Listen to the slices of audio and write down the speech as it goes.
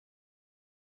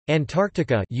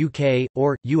Antarctica UK,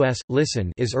 or, US,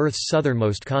 listen, is Earth's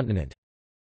southernmost continent.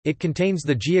 It contains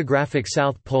the geographic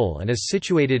South Pole and is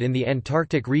situated in the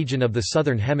Antarctic region of the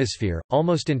Southern Hemisphere,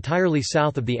 almost entirely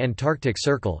south of the Antarctic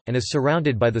Circle, and is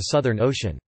surrounded by the Southern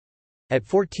Ocean. At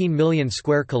 14 million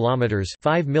square kilometers,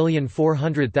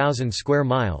 5,400,000 square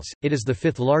miles, it is the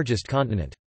fifth largest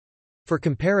continent. For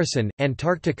comparison,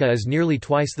 Antarctica is nearly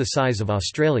twice the size of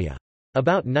Australia.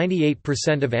 About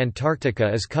 98% of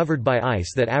Antarctica is covered by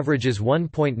ice that averages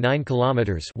 1.9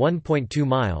 kilometers, 1.2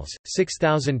 miles,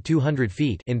 6,200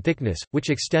 feet in thickness, which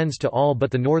extends to all but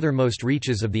the northernmost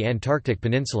reaches of the Antarctic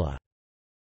Peninsula.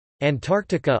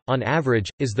 Antarctica, on average,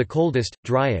 is the coldest,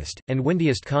 driest, and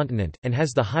windiest continent, and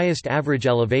has the highest average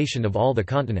elevation of all the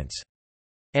continents.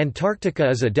 Antarctica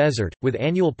is a desert, with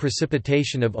annual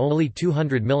precipitation of only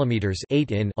 200 mm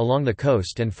 8 in along the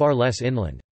coast and far less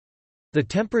inland. The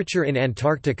temperature in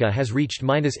Antarctica has reached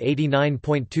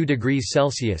 -89.2 degrees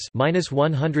Celsius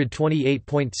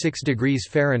 (-128.6 degrees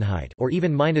Fahrenheit) or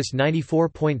even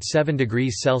 -94.7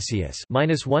 degrees Celsius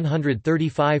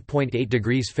 (-135.8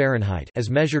 degrees Fahrenheit) as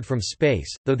measured from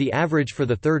space, though the average for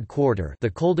the third quarter,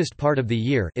 the coldest part of the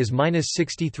year, is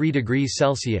 -63 degrees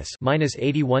Celsius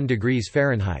 (-81 degrees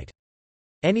Fahrenheit).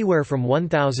 Anywhere from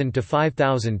 1,000 to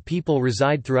 5,000 people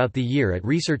reside throughout the year at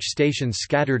research stations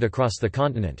scattered across the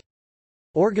continent.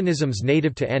 Organisms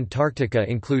native to Antarctica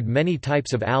include many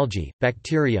types of algae,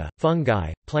 bacteria,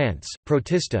 fungi, plants,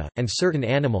 protista, and certain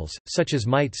animals, such as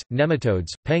mites,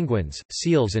 nematodes, penguins,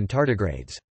 seals and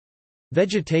tardigrades.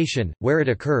 Vegetation, where it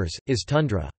occurs, is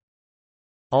tundra.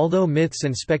 Although myths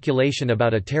and speculation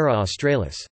about a Terra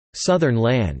Australis, southern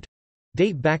land,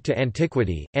 date back to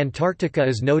antiquity, Antarctica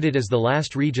is noted as the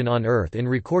last region on Earth in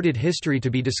recorded history to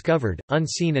be discovered,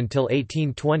 unseen until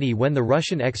 1820 when the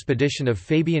Russian expedition of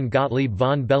Fabian Gottlieb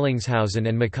von Bellingshausen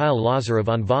and Mikhail Lazarov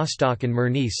on Vostok and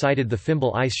Mirny sighted the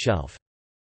Fimbul ice shelf.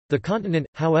 The continent,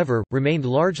 however, remained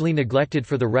largely neglected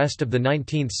for the rest of the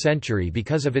 19th century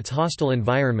because of its hostile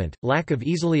environment, lack of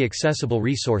easily accessible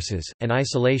resources, and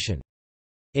isolation.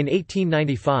 In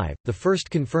 1895, the first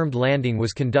confirmed landing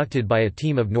was conducted by a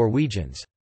team of Norwegians.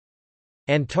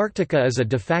 Antarctica is a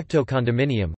de facto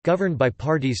condominium, governed by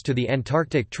parties to the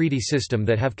Antarctic Treaty System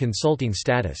that have consulting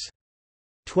status.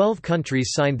 12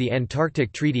 countries signed the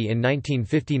Antarctic Treaty in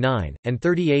 1959, and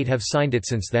 38 have signed it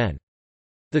since then.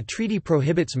 The treaty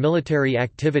prohibits military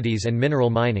activities and mineral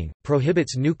mining,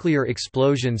 prohibits nuclear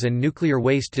explosions and nuclear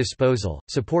waste disposal,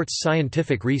 supports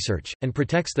scientific research, and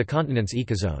protects the continent's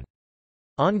ecozone.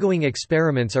 Ongoing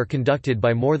experiments are conducted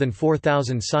by more than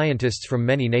 4,000 scientists from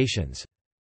many nations.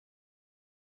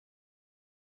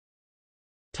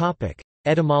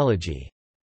 Etymology.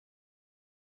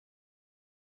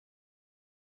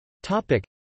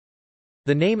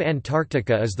 The name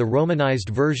Antarctica is the Romanized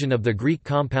version of the Greek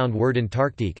compound word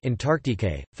Antarctique,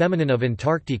 Antarcticae, feminine of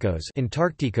Antarcticos,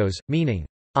 Antarcticos, meaning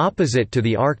opposite to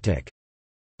the Arctic,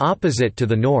 opposite to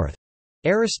the north.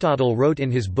 Aristotle wrote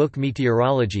in his book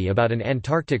Meteorology about an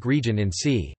Antarctic region in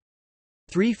c.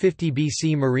 350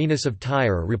 BC. Marinus of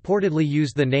Tyre reportedly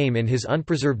used the name in his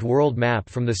unpreserved world map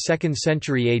from the 2nd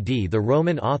century AD. The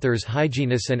Roman authors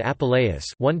Hyginus and Apuleius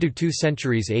 1 to 2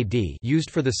 centuries AD used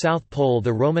for the South Pole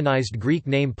the Romanized Greek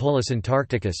name Polus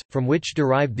Antarcticus, from which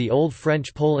derived the Old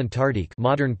French Pole Antarctique,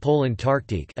 modern Pole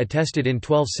Antarctique, attested in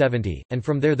 1270, and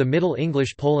from there the Middle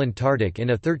English Pole Antarctic in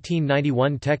a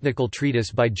 1391 technical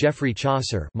treatise by Geoffrey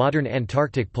Chaucer, modern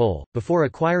Antarctic Pole. Before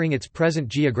acquiring its present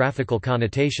geographical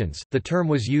connotations, the term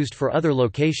was used for other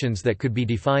locations that could be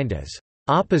defined as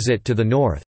opposite to the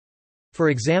north. For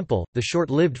example, the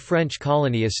short-lived French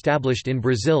colony established in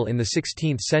Brazil in the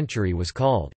 16th century was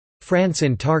called France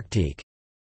Antarctique.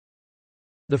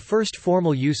 The first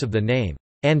formal use of the name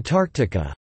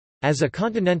Antarctica as a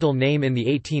continental name in the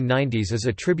 1890s is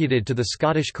attributed to the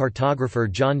Scottish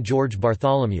cartographer John George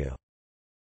Bartholomew.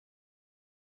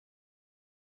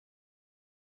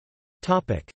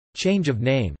 Change of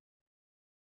name.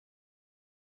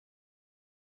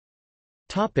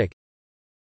 The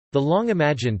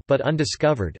long-imagined but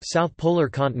undiscovered South Polar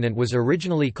Continent was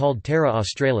originally called Terra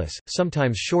Australis,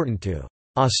 sometimes shortened to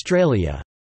Australia,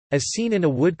 as seen in a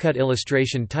woodcut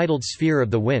illustration titled Sphere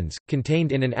of the Winds,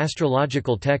 contained in an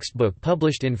astrological textbook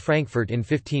published in Frankfurt in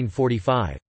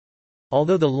 1545.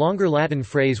 Although the longer Latin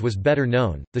phrase was better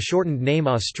known, the shortened name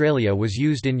Australia was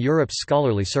used in Europe's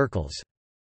scholarly circles.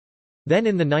 Then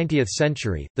in the 19th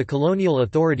century, the colonial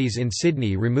authorities in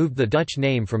Sydney removed the Dutch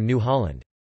name from New Holland.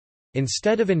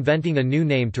 Instead of inventing a new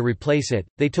name to replace it,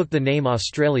 they took the name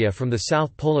Australia from the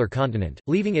South Polar Continent,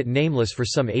 leaving it nameless for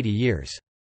some 80 years.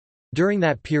 During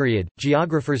that period,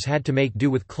 geographers had to make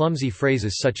do with clumsy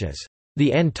phrases such as,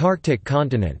 "the Antarctic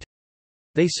continent",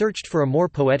 They searched for a more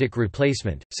poetic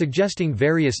replacement, suggesting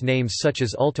various names such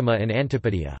as Ultima and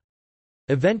Antipodia.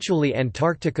 Eventually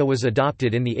Antarctica was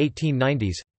adopted in the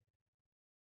 1890s.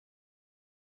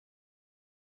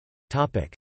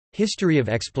 History of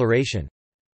exploration.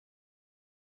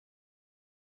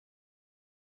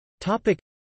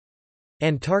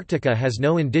 Antarctica has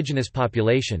no indigenous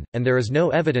population, and there is no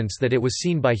evidence that it was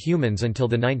seen by humans until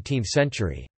the 19th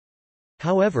century.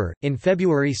 However, in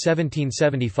February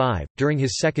 1775, during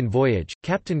his second voyage,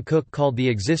 Captain Cook called the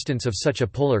existence of such a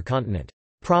polar continent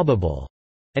probable,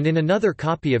 and in another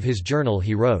copy of his journal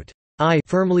he wrote, "I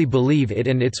firmly believe it,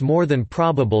 and it's more than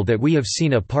probable that we have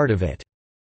seen a part of it."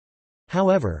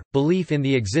 However, belief in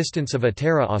the existence of a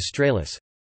Terra Australis,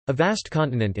 a vast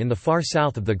continent in the far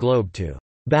south of the globe to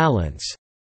balance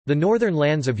the northern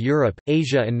lands of Europe,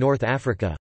 Asia and North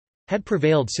Africa, had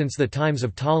prevailed since the times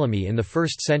of Ptolemy in the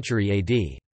 1st century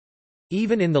AD.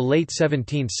 Even in the late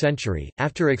 17th century,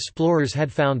 after explorers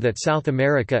had found that South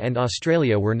America and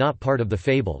Australia were not part of the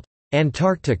fabled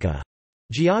Antarctica,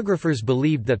 geographers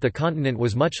believed that the continent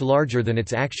was much larger than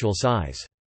its actual size.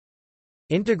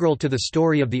 Integral to the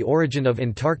story of the origin of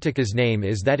Antarctica's name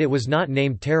is that it was not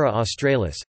named Terra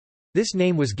Australis. This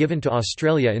name was given to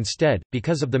Australia instead,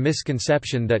 because of the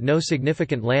misconception that no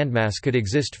significant landmass could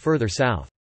exist further south.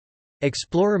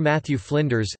 Explorer Matthew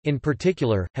Flinders, in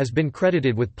particular, has been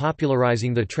credited with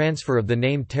popularising the transfer of the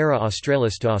name Terra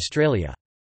Australis to Australia.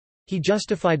 He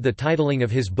justified the titling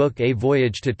of his book A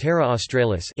Voyage to Terra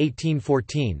Australis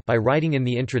 1814 by writing in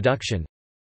the introduction,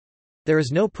 "There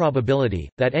is no probability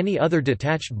that any other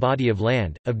detached body of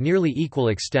land, of nearly equal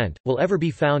extent, will ever be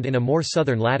found in a more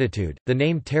southern latitude. The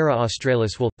name Terra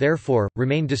Australis will, therefore,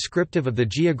 remain descriptive of the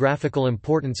geographical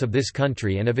importance of this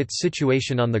country and of its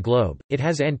situation on the globe. It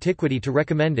has antiquity to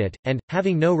recommend it, and,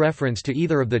 having no reference to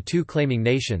either of the two claiming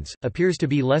nations, appears to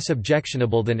be less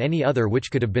objectionable than any other which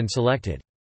could have been selected."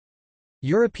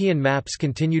 European maps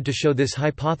continued to show this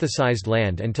hypothesized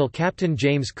land until Captain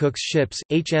James Cook's ships,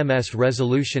 HMS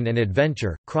Resolution and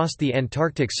Adventure, crossed the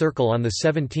Antarctic Circle on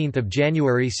 17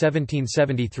 January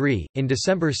 1773, in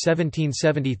December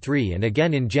 1773 and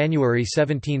again in January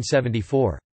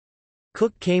 1774.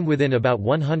 Cook came within about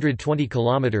 120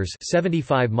 kilometers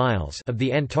 (75 miles) of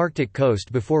the Antarctic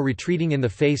coast before retreating in the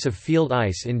face of field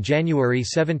ice in January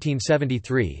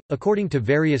 1773. According to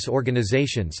various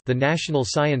organizations, the National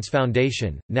Science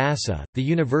Foundation, NASA, the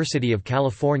University of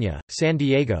California, San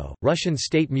Diego, Russian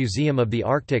State Museum of the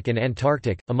Arctic and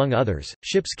Antarctic, among others,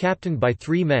 ships captained by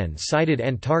 3 men sighted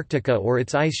Antarctica or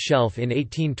its ice shelf in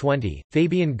 1820.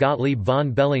 Fabian Gottlieb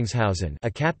von Bellingshausen,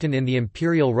 a captain in the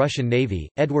Imperial Russian Navy,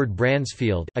 Edward Bransfield,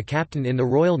 a captain in the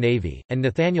Royal Navy, and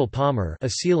Nathaniel Palmer, a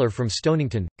sealer from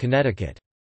Stonington, Connecticut.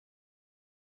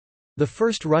 The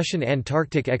first Russian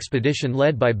Antarctic expedition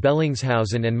led by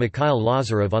Bellingshausen and Mikhail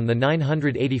Lazarev on the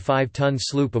 985-ton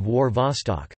sloop of war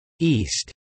Vostok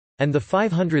East, and the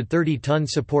 530-ton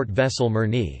support vessel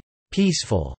Mirny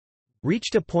Peaceful,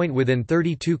 reached a point within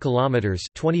 32 kilometers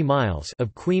 (20 miles)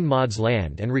 of Queen Maud's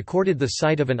Land and recorded the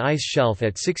sight of an ice shelf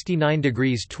at 69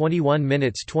 degrees 21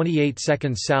 minutes 28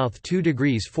 seconds south, 2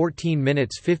 degrees 14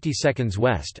 minutes 50 seconds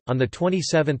west, on the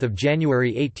 27th of January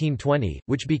 1820,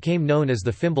 which became known as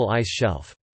the Fimble Ice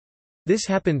Shelf. This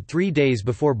happened 3 days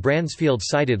before Bransfield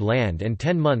sighted land and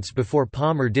 10 months before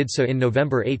Palmer did so in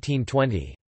November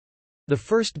 1820. The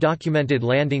first documented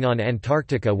landing on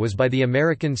Antarctica was by the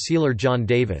American sealer John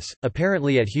Davis,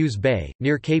 apparently at Hughes Bay,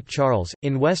 near Cape Charles,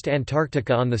 in West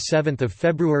Antarctica on 7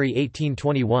 February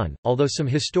 1821, although some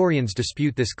historians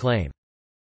dispute this claim.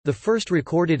 The first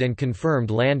recorded and confirmed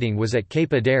landing was at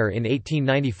Cape Adare in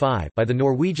 1895 by the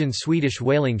Norwegian-Swedish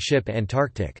whaling ship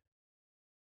Antarctic.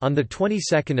 On the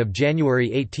 22nd of January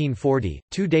 1840,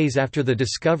 2 days after the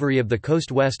discovery of the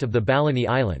coast west of the Balleny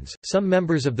Islands, some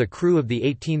members of the crew of the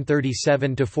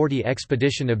 1837–40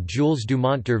 expedition of Jules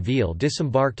Dumont d'Urville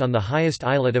disembarked on the highest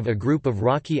islet of a group of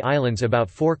rocky islands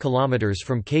about 4 kilometers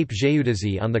from Cape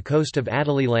Géudézy on the coast of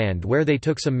Adélie Land, where they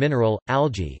took some mineral,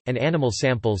 algae, and animal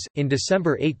samples. In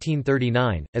December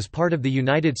 1839, as part of the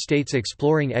United States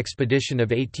exploring expedition of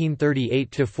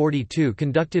 1838–42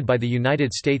 conducted by the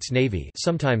United States Navy,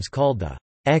 sometimes called the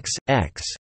XX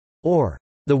or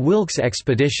the Wilkes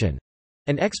Expedition.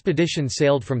 An expedition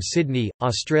sailed from Sydney,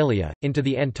 Australia, into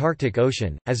the Antarctic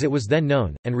Ocean, as it was then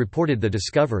known, and reported the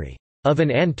discovery of an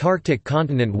Antarctic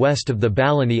continent west of the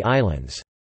Balleny Islands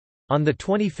on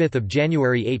 25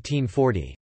 January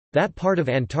 1840. That part of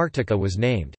Antarctica was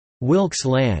named Wilkes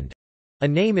Land, a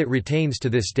name it retains to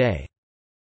this day.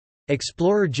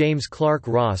 Explorer James Clark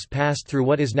Ross passed through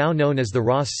what is now known as the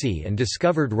Ross Sea and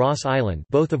discovered Ross Island,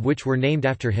 both of which were named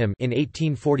after him, in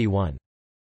 1841.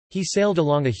 He sailed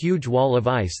along a huge wall of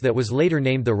ice that was later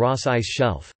named the Ross Ice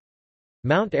Shelf.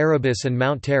 Mount Erebus and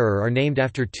Mount Terror are named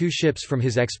after two ships from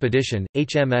his expedition,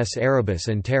 HMS Erebus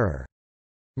and Terror.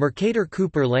 Mercator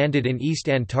Cooper landed in East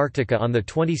Antarctica on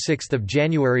 26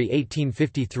 January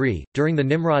 1853. During the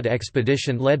Nimrod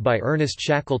expedition led by Ernest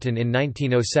Shackleton in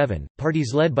 1907,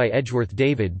 parties led by Edgeworth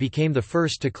David became the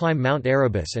first to climb Mount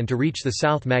Erebus and to reach the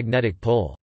South Magnetic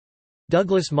Pole.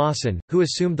 Douglas Mawson, who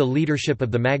assumed the leadership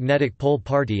of the Magnetic Pole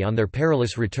Party on their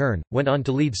perilous return, went on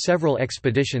to lead several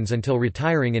expeditions until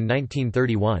retiring in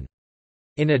 1931.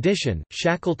 In addition,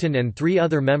 Shackleton and three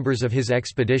other members of his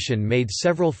expedition made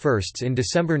several firsts in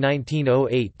December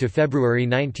 1908 to February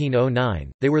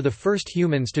 1909. They were the first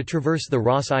humans to traverse the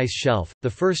Ross Ice Shelf, the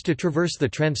first to traverse the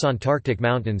Transantarctic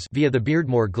Mountains via the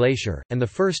Beardmore Glacier, and the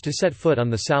first to set foot on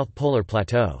the South Polar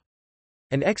Plateau.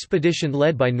 An expedition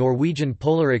led by Norwegian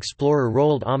polar explorer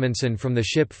Roald Amundsen from the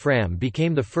ship Fram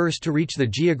became the first to reach the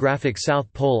geographic South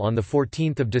Pole on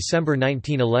 14 December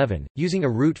 1911, using a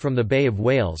route from the Bay of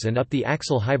Whales and up the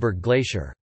Axel Heiberg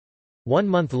Glacier. 1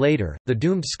 month later, the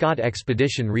doomed Scott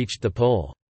expedition reached the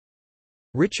pole.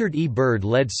 Richard E. Byrd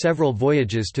led several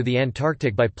voyages to the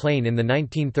Antarctic by plane in the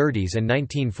 1930s and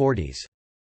 1940s.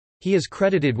 He is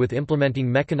credited with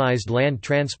implementing mechanized land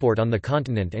transport on the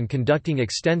continent and conducting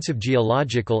extensive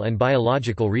geological and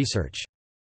biological research.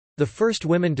 The first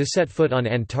women to set foot on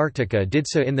Antarctica did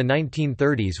so in the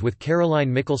 1930s, with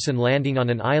Caroline Michelson landing on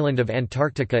an island of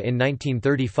Antarctica in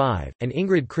 1935, and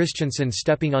Ingrid Christensen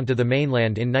stepping onto the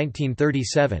mainland in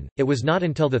 1937. It was not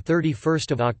until 31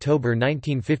 October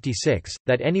 1956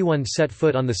 that anyone set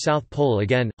foot on the South Pole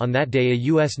again. On that day, a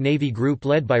U.S. Navy group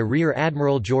led by Rear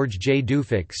Admiral George J.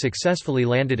 Dufek successfully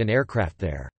landed an aircraft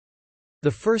there. The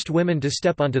first women to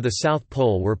step onto the South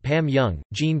Pole were Pam Young,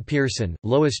 Jean Pearson,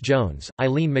 Lois Jones,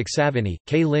 Eileen McSaveny,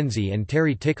 Kay Lindsay and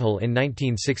Terry Tickhill in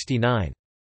 1969.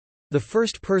 The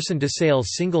first person to sail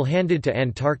single-handed to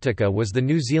Antarctica was the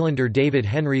New Zealander David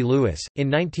Henry Lewis, in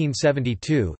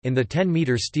 1972, in the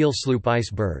 10-metre steel sloop Ice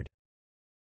Bird.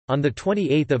 On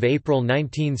 28 April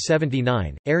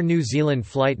 1979, Air New Zealand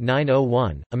Flight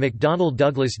 901, a McDonnell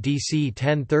Douglas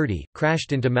DC-1030,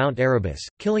 crashed into Mount Erebus,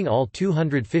 killing all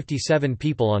 257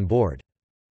 people on board.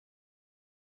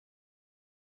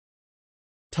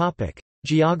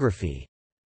 Geography.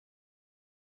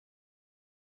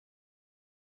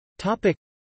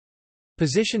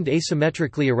 Positioned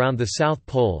asymmetrically around the South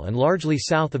Pole and largely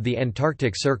south of the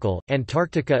Antarctic Circle,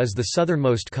 Antarctica is the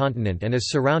southernmost continent and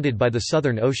is surrounded by the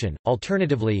Southern Ocean.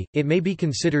 Alternatively, it may be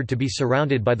considered to be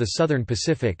surrounded by the Southern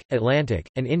Pacific, Atlantic,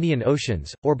 and Indian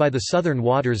Oceans, or by the southern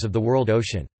waters of the World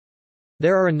Ocean.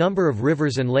 There are a number of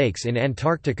rivers and lakes in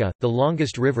Antarctica, the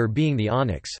longest river being the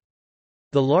Onyx.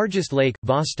 The largest lake,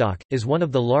 Vostok, is one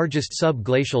of the largest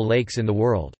subglacial lakes in the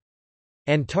world.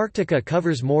 Antarctica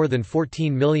covers more than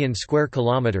 14 million square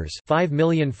kilometers,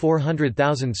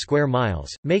 5,400,000 square miles,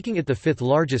 making it the fifth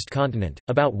largest continent,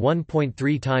 about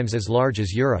 1.3 times as large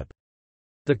as Europe.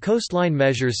 The coastline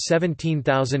measures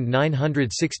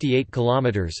 17,968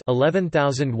 kilometers,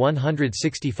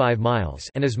 11,165 miles,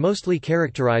 and is mostly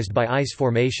characterized by ice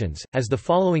formations, as the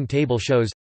following table shows.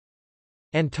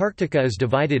 Antarctica is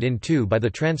divided in two by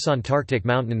the Transantarctic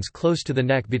Mountains close to the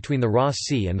neck between the Ross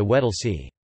Sea and the Weddell Sea.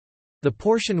 The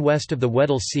portion west of the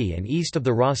Weddell Sea and east of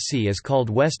the Ross Sea is called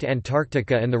West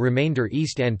Antarctica and the remainder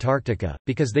East Antarctica,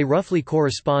 because they roughly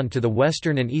correspond to the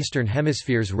western and eastern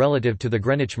hemispheres relative to the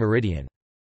Greenwich meridian.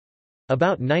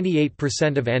 About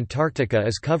 98% of Antarctica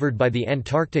is covered by the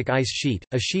Antarctic ice sheet,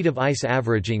 a sheet of ice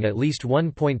averaging at least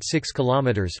 1.6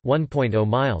 kilometers (1.0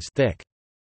 miles) thick.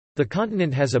 The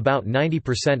continent has about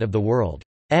 90% of the world's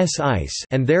ice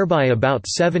and thereby about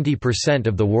 70%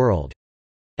 of the world's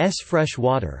fresh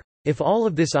water. If all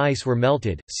of this ice were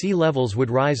melted, sea levels would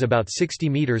rise about 60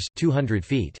 meters (200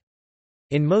 feet).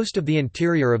 In most of the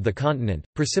interior of the continent,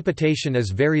 precipitation is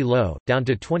very low, down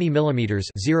to 20 mm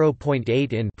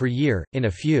 (0.8 in) per year. In a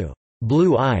few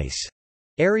blue ice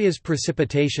areas,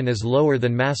 precipitation is lower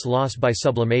than mass loss by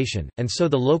sublimation, and so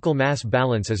the local mass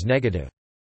balance is negative.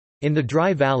 In the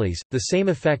dry valleys, the same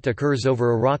effect occurs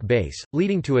over a rock base,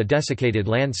 leading to a desiccated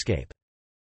landscape.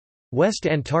 West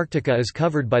Antarctica is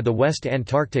covered by the West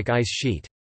Antarctic ice sheet.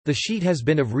 The sheet has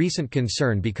been of recent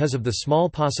concern because of the small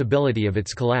possibility of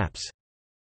its collapse.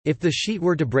 If the sheet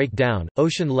were to break down,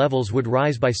 ocean levels would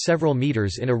rise by several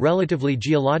meters in a relatively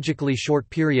geologically short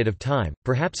period of time,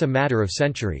 perhaps a matter of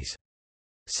centuries.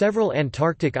 Several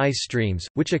Antarctic ice streams,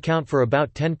 which account for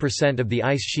about 10% of the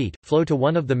ice sheet, flow to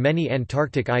one of the many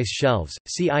Antarctic ice shelves.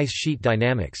 See ice sheet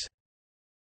dynamics.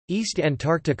 East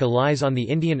Antarctica lies on the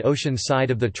Indian Ocean side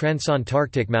of the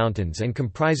Transantarctic Mountains and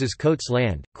comprises Coates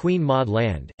Land, Queen Maud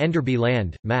Land, Enderby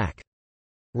Land, Mac.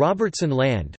 Robertson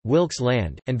Land, Wilkes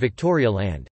Land, and Victoria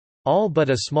Land. All but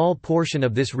a small portion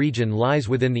of this region lies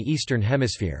within the Eastern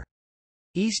Hemisphere.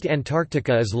 East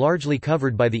Antarctica is largely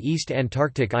covered by the East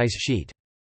Antarctic ice sheet.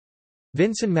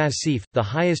 Vinson Massif, the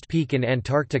highest peak in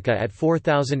Antarctica at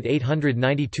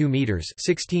 4,892 metres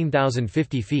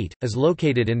 (16,050 feet), is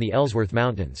located in the Ellsworth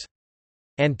Mountains.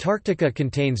 Antarctica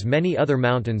contains many other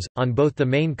mountains, on both the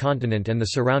main continent and the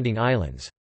surrounding islands.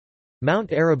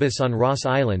 Mount Erebus on Ross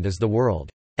Island is the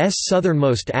world's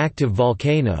southernmost active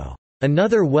volcano.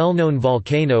 Another well-known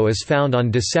volcano is found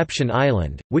on Deception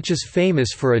Island, which is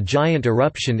famous for a giant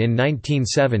eruption in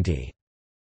 1970.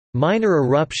 Minor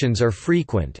eruptions are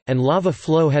frequent, and lava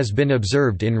flow has been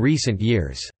observed in recent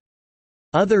years.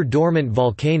 Other dormant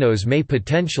volcanoes may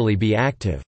potentially be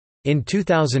active. In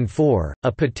 2004,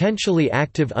 a potentially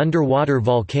active underwater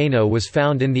volcano was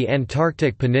found in the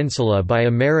Antarctic Peninsula by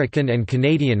American and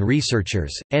Canadian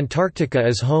researchers. Antarctica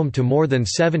is home to more than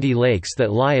 70 lakes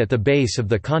that lie at the base of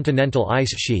the continental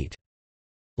ice sheet.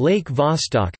 Lake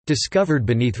Vostok, discovered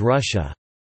beneath Russia's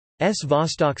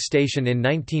Vostok Station in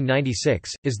 1996,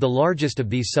 is the largest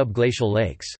of these subglacial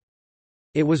lakes.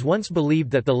 It was once believed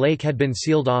that the lake had been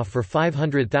sealed off for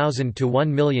 500,000 to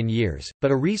 1 million years, but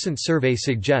a recent survey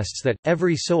suggests that,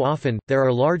 every so often, there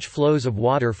are large flows of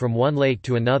water from one lake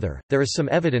to another. There is some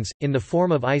evidence, in the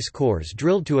form of ice cores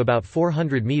drilled to about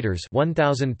 400 meters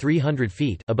 (1,300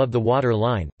 feet) above the water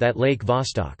line, that Lake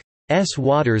Vostok's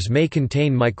waters may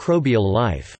contain microbial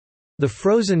life. The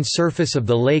frozen surface of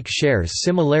the lake shares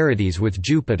similarities with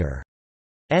Jupiter's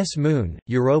moon,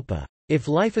 Europa. If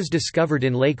life is discovered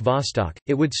in Lake Vostok,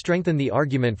 it would strengthen the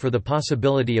argument for the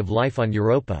possibility of life on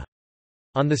Europa.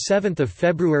 On 7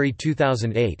 February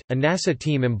 2008, a NASA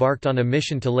team embarked on a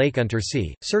mission to Lake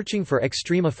Untersee, searching for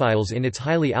extremophiles in its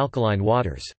highly alkaline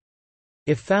waters.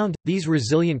 If found, these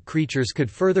resilient creatures could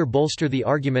further bolster the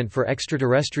argument for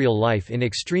extraterrestrial life in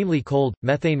extremely cold,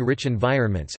 methane-rich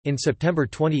environments. In September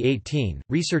 2018,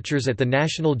 researchers at the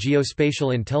National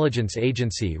Geospatial Intelligence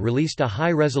Agency released a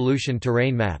high-resolution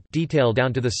terrain map, detailed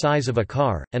down to the size of a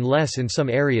car, and less in some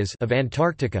areas, of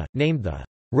Antarctica, named the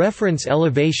Reference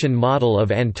Elevation Model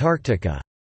of Antarctica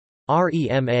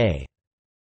 (REMA).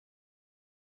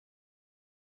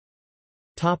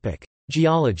 Topic: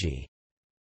 Geology.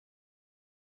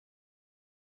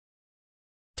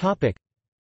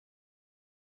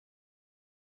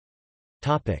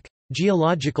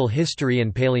 Geological history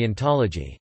and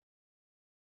paleontology.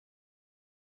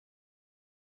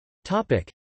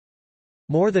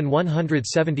 More than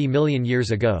 170 million years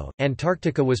ago,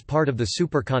 Antarctica was part of the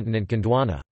supercontinent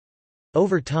Gondwana.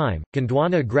 Over time,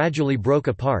 Gondwana gradually broke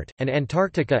apart, and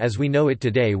Antarctica as we know it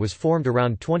today was formed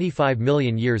around 25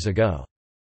 million years ago.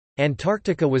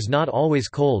 Antarctica was not always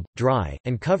cold, dry,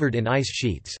 and covered in ice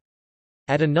sheets.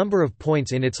 At a number of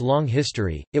points in its long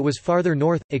history, it was farther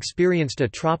north, experienced a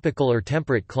tropical or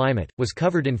temperate climate, was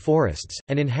covered in forests,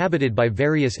 and inhabited by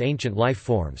various ancient life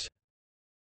forms.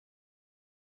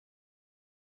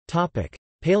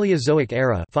 Paleozoic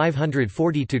era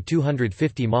 540 to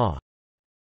 250 Ma.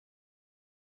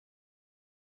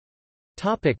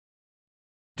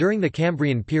 During the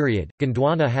Cambrian period,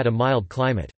 Gondwana had a mild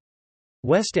climate.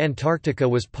 West Antarctica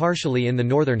was partially in the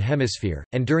northern hemisphere,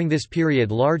 and during this period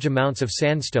large amounts of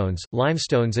sandstones,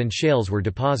 limestones and shales were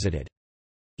deposited.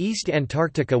 East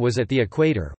Antarctica was at the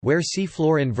equator, where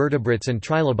seafloor invertebrates and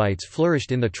trilobites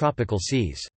flourished in the tropical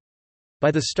seas.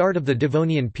 By the start of the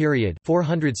Devonian period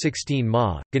 416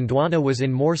 Ma, Gondwana was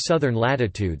in more southern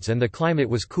latitudes and the climate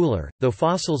was cooler, though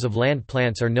fossils of land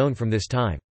plants are known from this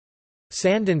time.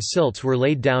 Sand and silts were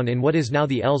laid down in what is now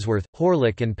the Ellsworth,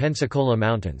 Horlick and Pensacola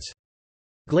Mountains.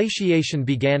 Glaciation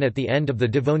began at the end of the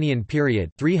Devonian period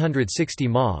 360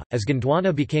 Ma, as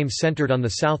Gondwana became centered on the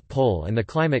South Pole and the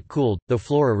climate cooled, though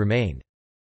flora remained.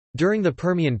 During the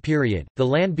Permian period, the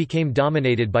land became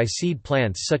dominated by seed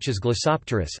plants such as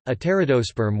Glossopteris, a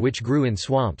pteridosperm which grew in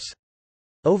swamps.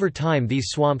 Over time these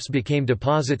swamps became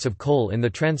deposits of coal in the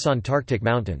Transantarctic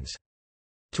Mountains.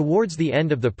 Towards the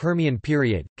end of the Permian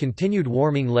period, continued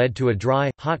warming led to a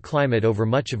dry, hot climate over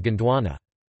much of Gondwana.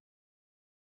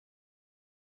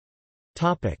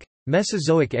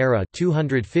 Mesozoic era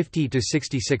 250 to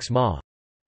 66 Ma.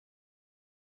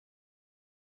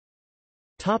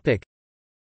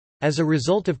 As a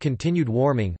result of continued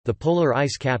warming, the polar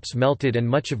ice caps melted and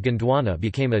much of Gondwana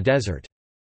became a desert.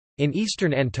 In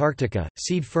eastern Antarctica,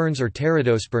 seed ferns or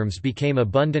pteridosperms became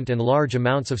abundant and large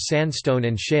amounts of sandstone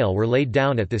and shale were laid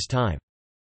down at this time.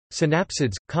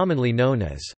 Synapsids, commonly known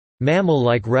as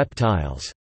mammal-like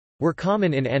reptiles, were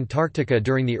common in Antarctica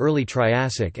during the early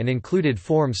Triassic and included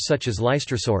forms such as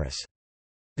Lystrosaurus.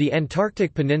 The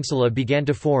Antarctic Peninsula began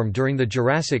to form during the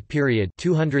Jurassic period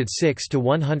 206 to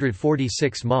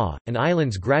 146 Ma, and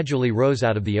islands gradually rose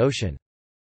out of the ocean.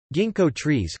 Ginkgo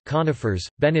trees, conifers,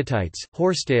 benetites,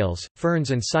 horsetails,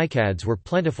 ferns and cycads were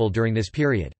plentiful during this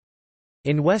period.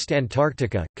 In West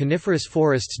Antarctica, coniferous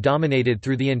forests dominated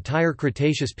through the entire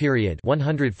Cretaceous period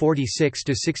 146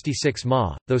 to 66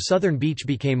 Ma, though southern beech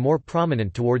became more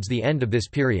prominent towards the end of this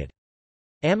period.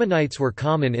 Ammonites were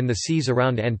common in the seas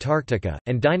around Antarctica,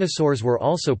 and dinosaurs were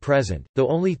also present, though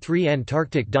only 3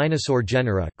 Antarctic dinosaur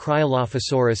genera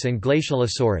Cryolophosaurus and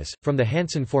Glacialosaurus, from the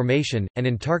Hansen Formation, and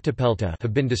Antarctopelta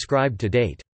have been described to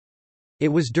date. It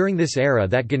was during this era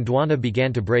that Gondwana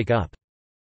began to break up.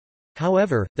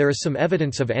 However, there is some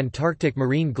evidence of Antarctic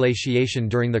marine glaciation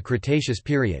during the Cretaceous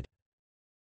period.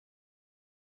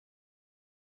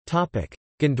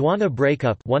 Gondwana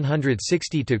breakup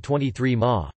 160 to 23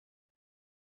 Ma.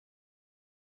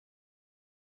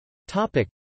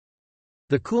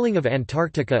 The cooling of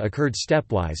Antarctica occurred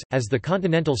stepwise, as the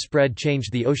continental spread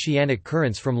changed the oceanic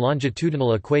currents from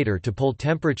longitudinal equator to pole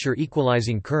temperature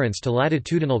equalizing currents to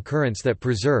latitudinal currents that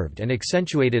preserved and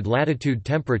accentuated latitude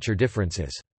temperature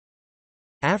differences.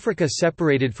 Africa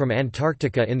separated from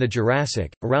Antarctica in the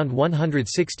Jurassic, around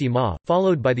 160 Ma,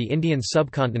 followed by the Indian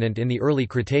subcontinent in the early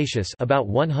Cretaceous about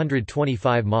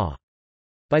 125 Ma.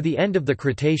 By the end of the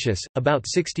Cretaceous, about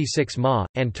 66 Ma,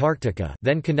 Antarctica,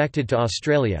 then connected to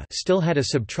Australia, still had a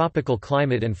subtropical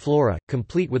climate and flora,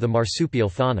 complete with a marsupial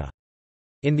fauna.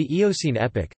 In the Eocene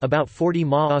epoch, about 40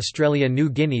 Ma Australia-New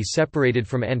Guinea separated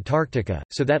from Antarctica,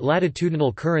 so that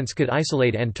latitudinal currents could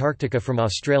isolate Antarctica from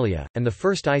Australia, and the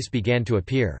first ice began to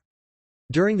appear.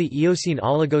 During the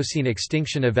Eocene-Oligocene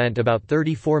extinction event about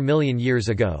 34 million years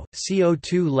ago,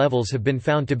 CO2 levels have been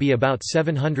found to be about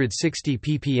 760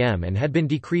 ppm and had been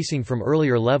decreasing from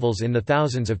earlier levels in the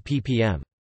thousands of ppm.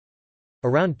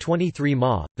 Around 23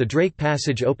 Ma, the Drake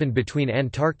Passage opened between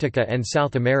Antarctica and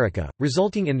South America,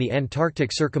 resulting in the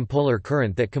Antarctic circumpolar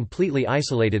current that completely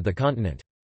isolated the continent.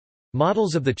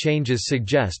 Models of the changes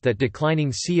suggest that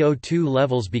declining CO2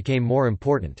 levels became more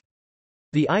important.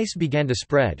 The ice began to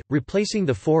spread, replacing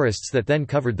the forests that then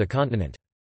covered the continent.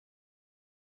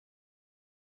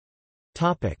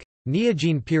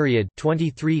 Neogene period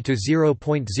 23 to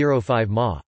 0.05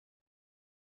 Ma.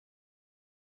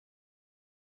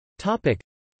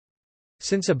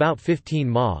 Since about 15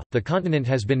 Ma, the continent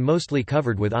has been mostly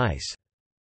covered with ice.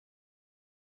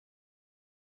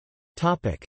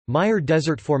 Mire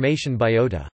Desert Formation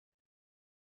biota.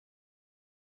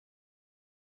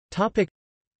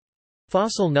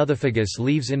 Fossil Nothofagus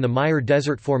leaves in the Mire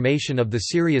Desert Formation of the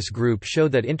Sirius group show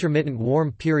that intermittent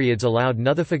warm periods allowed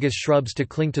Nothofagus shrubs to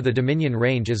cling to the Dominion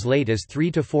Range as late as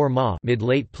 3 to 4 Ma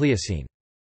mid-late Pliocene.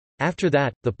 After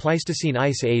that, the Pleistocene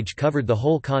Ice Age covered the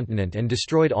whole continent and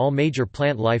destroyed all major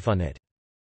plant life on it.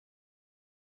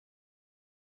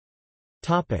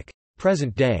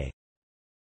 Present day.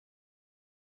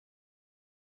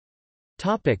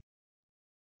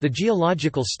 The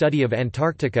geological study of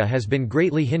Antarctica has been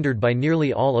greatly hindered by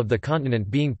nearly all of the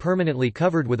continent being permanently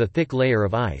covered with a thick layer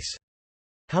of ice.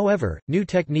 However, new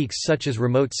techniques such as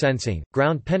remote sensing,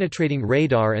 ground-penetrating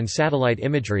radar and satellite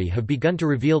imagery have begun to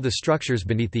reveal the structures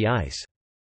beneath the ice.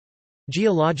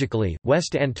 Geologically,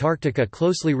 West Antarctica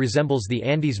closely resembles the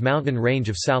Andes mountain range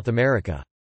of South America.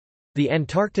 The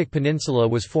Antarctic Peninsula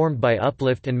was formed by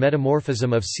uplift and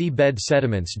metamorphism of seabed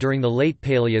sediments during the late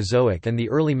Paleozoic and the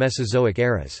early Mesozoic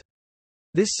eras.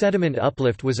 This sediment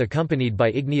uplift was accompanied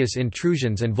by igneous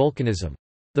intrusions and volcanism.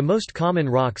 The most common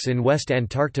rocks in West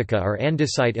Antarctica are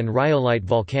andesite and rhyolite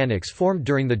volcanics formed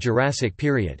during the Jurassic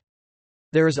period.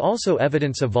 There is also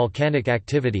evidence of volcanic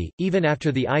activity, even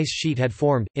after the ice sheet had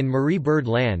formed, in Marie Byrd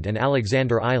Land and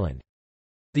Alexander Island.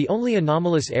 The only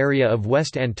anomalous area of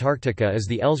West Antarctica is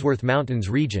the Ellsworth Mountains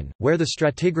region, where the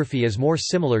stratigraphy is more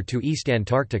similar to East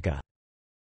Antarctica.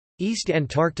 East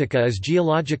Antarctica is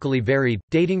geologically varied,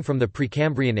 dating from the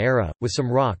Precambrian era, with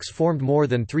some rocks formed more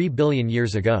than 3 billion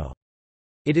years ago.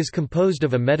 It is composed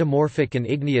of a metamorphic and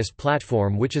igneous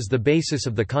platform which is the basis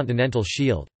of the continental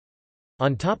shield.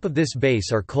 On top of this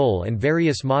base are coal and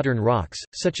various modern rocks,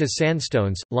 such as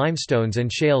sandstones, limestones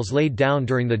and shales laid down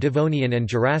during the Devonian and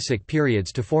Jurassic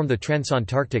periods to form the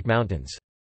Transantarctic Mountains.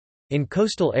 In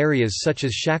coastal areas such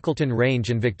as Shackleton Range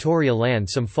and Victoria Land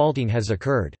some faulting has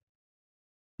occurred.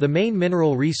 The main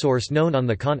mineral resource known on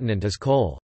the continent is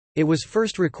coal. It was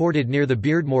first recorded near the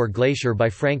Beardmore Glacier by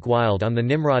Frank Wild on the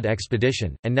Nimrod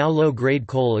expedition, and now low-grade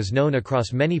coal is known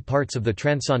across many parts of the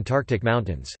Transantarctic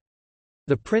Mountains.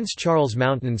 The Prince Charles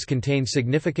Mountains contain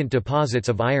significant deposits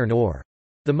of iron ore.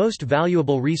 The most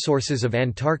valuable resources of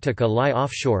Antarctica lie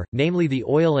offshore, namely the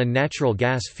oil and natural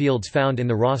gas fields found in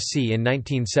the Ross Sea in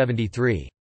 1973.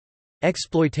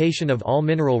 Exploitation of all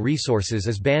mineral resources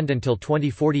is banned until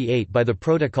 2048 by the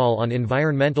Protocol on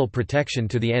Environmental Protection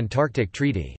to the Antarctic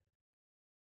Treaty.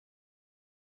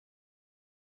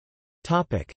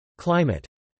 Climate.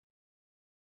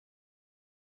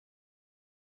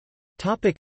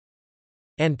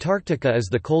 Antarctica is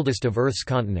the coldest of Earth's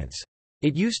continents.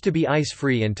 It used to be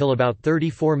ice-free until about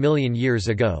 34 million years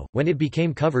ago, when it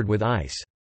became covered with ice.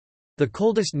 The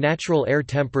coldest natural air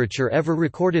temperature ever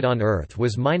recorded on Earth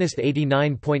was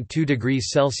 -89.2 degrees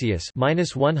Celsius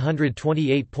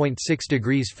 (-128.6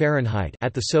 degrees Fahrenheit)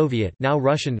 at the Soviet, now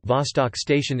Russian, Vostok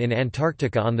station in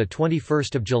Antarctica on the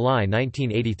 21st of July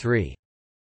 1983.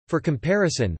 For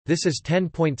comparison, this is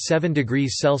 10.7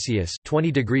 degrees Celsius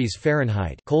 (20 degrees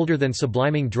Fahrenheit) colder than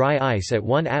subliming dry ice at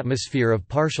 1 atmosphere of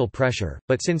partial pressure,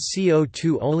 but since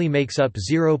CO2 only makes up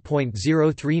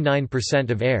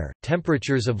 0.039% of air,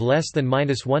 temperatures of less than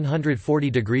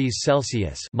 -140 degrees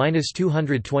Celsius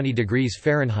 (-220 degrees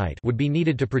Fahrenheit) would be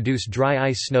needed to produce dry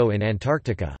ice snow in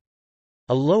Antarctica.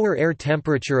 A lower air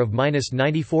temperature of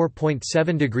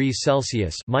 -94.7 degrees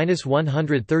Celsius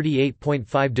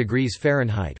 (-138.5 degrees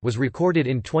Fahrenheit) was recorded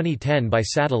in 2010 by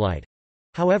satellite.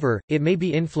 However, it may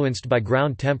be influenced by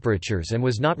ground temperatures and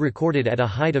was not recorded at a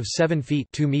height of 7 feet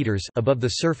 (2 meters) above the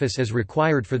surface as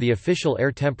required for the official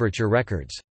air temperature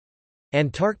records.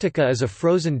 Antarctica is a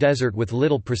frozen desert with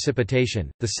little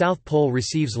precipitation. The South Pole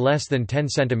receives less than 10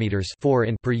 centimeters (4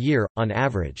 in) per year on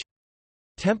average.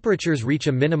 Temperatures reach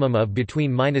a minimum of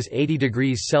between -80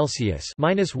 degrees Celsius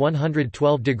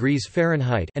 (-112 degrees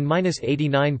Fahrenheit) and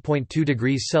 -89.2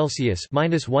 degrees Celsius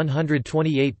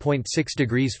 (-128.6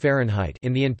 degrees Fahrenheit)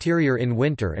 in the interior in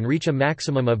winter, and reach a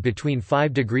maximum of between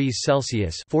 5 degrees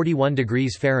Celsius (41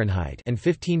 degrees Fahrenheit) and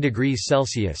 15 degrees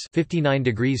Celsius (59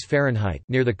 degrees Fahrenheit)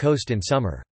 near the coast in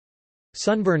summer.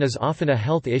 Sunburn is often a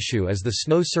health issue as the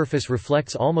snow surface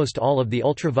reflects almost all of the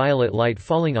ultraviolet light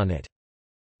falling on it.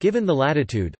 Given the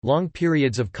latitude, long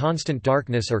periods of constant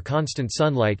darkness or constant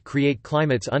sunlight create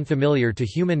climates unfamiliar to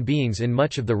human beings in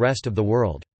much of the rest of the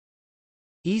world.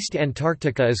 East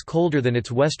Antarctica is colder than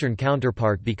its western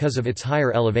counterpart because of its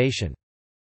higher elevation.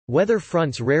 Weather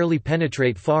fronts rarely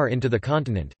penetrate far into the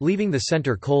continent, leaving the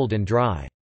center cold and dry.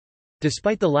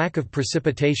 Despite the lack of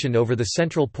precipitation over the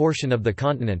central portion of the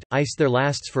continent, ice there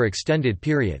lasts for extended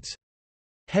periods.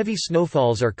 Heavy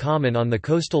snowfalls are common on the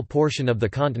coastal portion of the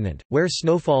continent, where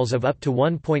snowfalls of up to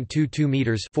 1.22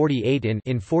 meters (48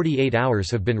 in 48 hours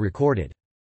have been recorded.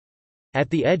 At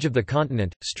the edge of the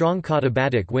continent, strong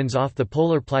katabatic winds off the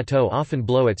polar plateau often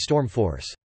blow at storm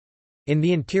force. In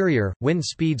the interior, wind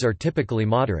speeds are typically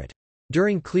moderate.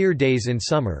 During clear days in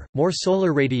summer, more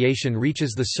solar radiation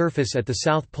reaches the surface at the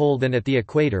South Pole than at the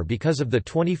equator because of the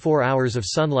 24 hours of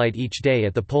sunlight each day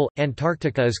at the pole.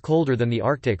 Antarctica is colder than the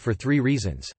Arctic for 3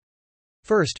 reasons.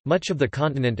 First, much of the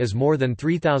continent is more than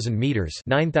 3,000 meters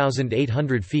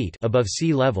 (9,800 feet) above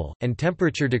sea level, and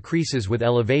temperature decreases with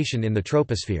elevation in the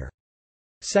troposphere.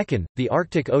 Second, the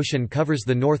Arctic Ocean covers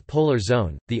the North Polar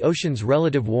Zone. The ocean's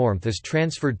relative warmth is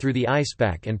transferred through the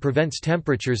icepack and prevents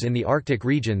temperatures in the Arctic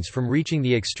regions from reaching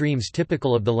the extremes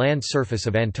typical of the land surface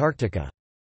of Antarctica.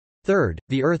 Third,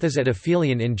 the Earth is at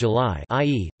aphelion in July,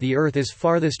 i.e., the Earth is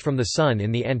farthest from the Sun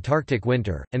in the Antarctic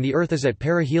winter, and the Earth is at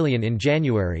perihelion in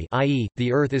January, i.e.,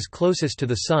 the Earth is closest to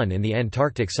the Sun in the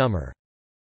Antarctic summer.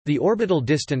 The orbital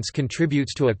distance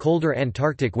contributes to a colder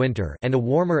Antarctic winter and a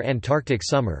warmer Antarctic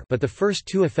summer, but the first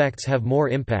 2 effects have more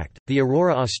impact. The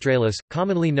aurora australis,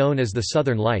 commonly known as the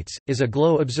Southern Lights, is a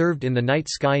glow observed in the night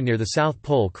sky near the South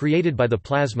Pole created by the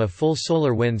plasma-full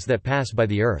solar winds that pass by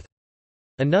the Earth.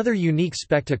 Another unique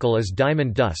spectacle is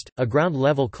diamond dust, a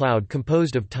ground-level cloud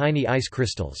composed of tiny ice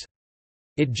crystals.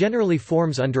 It generally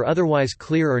forms under otherwise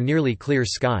clear or nearly clear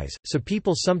skies, so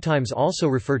people sometimes also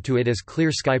refer to it as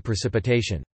clear sky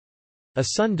precipitation. A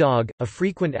sun dog, a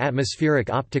frequent atmospheric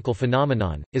optical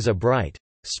phenomenon, is a bright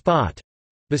spot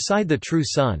beside the true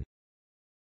sun.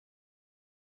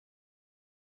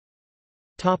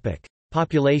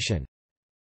 Population.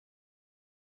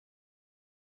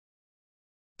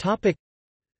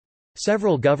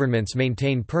 Several governments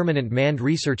maintain permanent manned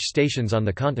research stations on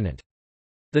the continent.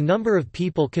 The number of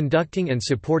people conducting and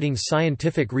supporting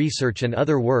scientific research and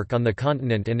other work on the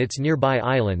continent and its nearby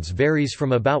islands varies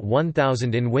from about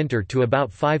 1,000 in winter to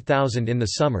about 5,000 in the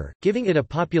summer, giving it a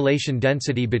population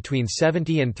density between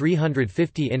 70 and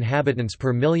 350 inhabitants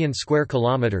per million square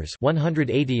kilometers,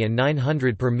 180 and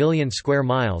 900 per million square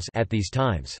miles at these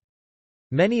times.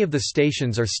 Many of the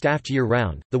stations are staffed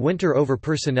year-round, the winter over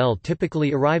personnel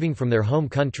typically arriving from their home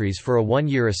countries for a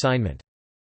 1-year assignment.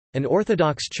 An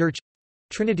Orthodox church,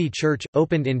 Trinity Church,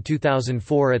 opened in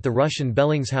 2004 at the Russian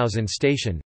Bellingshausen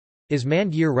station, is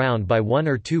manned year-round by 1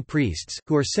 or 2 priests,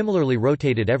 who are similarly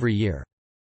rotated every year.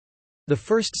 The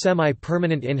first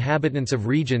semi-permanent inhabitants of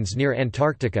regions near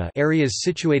Antarctica, areas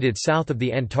situated south of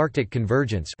the Antarctic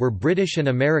convergence, were British and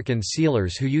American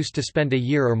sealers who used to spend a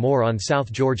year or more on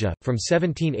South Georgia, from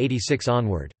 1786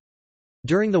 onward.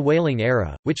 During the whaling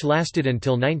era, which lasted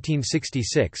until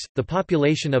 1966, the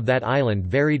population of that island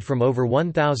varied from over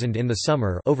 1,000 in the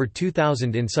summer, over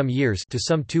 2,000 in some years, to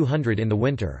some 200 in the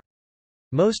winter.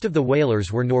 Most of the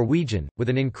whalers were Norwegian, with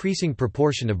an increasing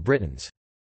proportion of Britons.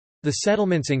 The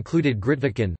settlements included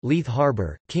Grytviken, Leith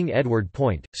Harbour, King Edward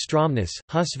Point, Stromness,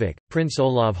 Husvik, Prince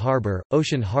Olav Harbour,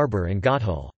 Ocean Harbour and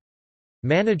Gotthul.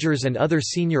 Managers and other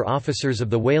senior officers of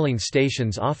the whaling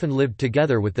stations often lived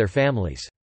together with their families.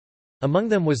 Among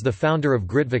them was the founder of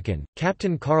Grytviken,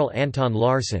 Captain Carl Anton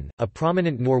Larsen, a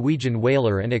prominent Norwegian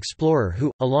whaler and explorer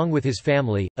who, along with his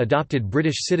family, adopted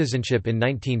British citizenship in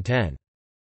 1910.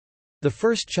 The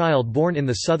first child born in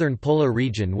the southern polar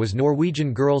region was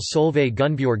Norwegian girl Solveig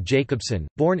Gunnbjørg Jacobsen,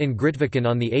 born in Grytviken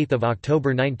on 8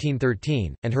 October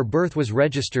 1913, and her birth was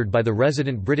registered by the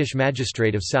resident British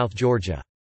magistrate of South Georgia.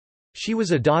 She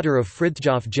was a daughter of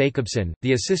Fridtjof Jacobsen,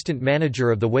 the assistant manager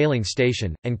of the whaling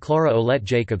station, and Clara Olette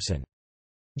Jacobsen.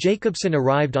 Jacobsen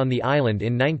arrived on the island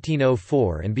in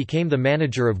 1904 and became the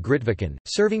manager of Grytviken,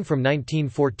 serving from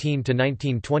 1914 to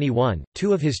 1921.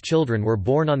 2 of his children were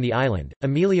born on the island.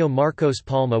 Emilio Marcos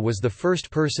Palma was the first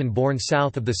person born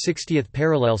south of the 60th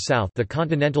parallel south, the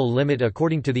continental limit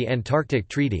according to the Antarctic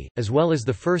Treaty, as well as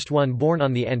the first one born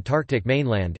on the Antarctic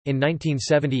mainland. In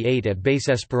 1978 at Base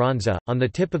Esperanza, on the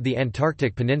tip of the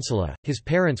Antarctic Peninsula, his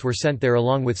parents were sent there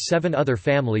along with 7 other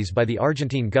families by the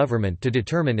Argentine government to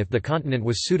determine if the continent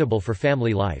was suitable for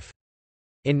family life.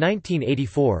 In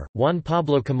 1984, Juan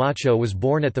Pablo Camacho was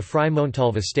born at the Fray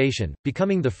Montalva station,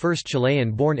 becoming the first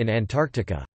Chilean born in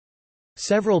Antarctica.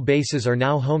 Several bases are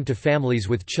now home to families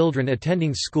with children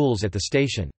attending schools at the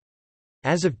station.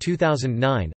 As of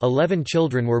 2009, 11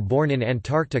 children were born in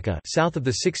Antarctica south of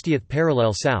the 60th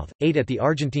parallel south, 8 at the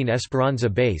Argentine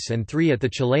Esperanza base and 3 at the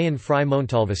Chilean Fray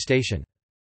Montalva station.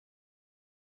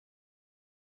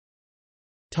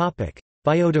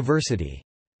 Biodiversity.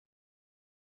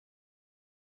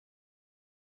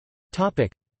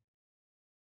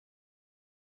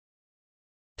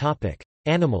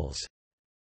 Animals.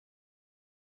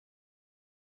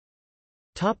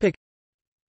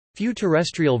 Few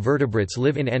terrestrial vertebrates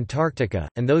live in Antarctica,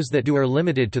 and those that do are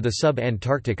limited to the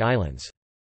sub-Antarctic islands.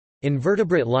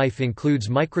 Invertebrate life includes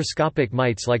microscopic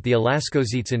mites like the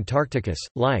Elascozetes antarcticus,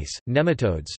 lice,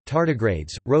 nematodes,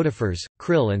 tardigrades, rotifers,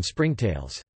 krill and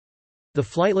springtails. The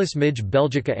flightless midge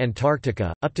Belgica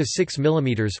antarctica, up to 6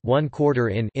 mm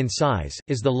 (1/4 in) size,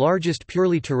 is the largest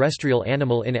purely terrestrial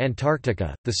animal in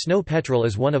Antarctica. The snow petrel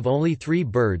is one of only 3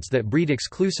 birds that breed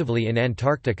exclusively in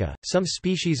Antarctica. Some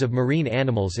species of marine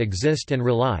animals exist and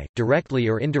rely, directly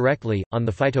or indirectly, on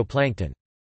the phytoplankton.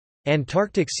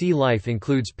 Antarctic sea life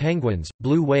includes penguins,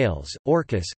 blue whales,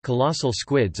 orcas, colossal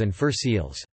squids and fur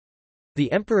seals. The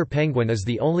emperor penguin is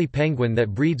the only penguin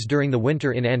that breeds during the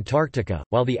winter in Antarctica,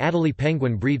 while the Adelie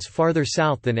penguin breeds farther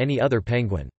south than any other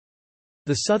penguin.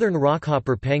 The southern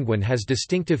rockhopper penguin has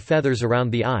distinctive feathers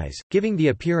around the eyes, giving the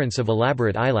appearance of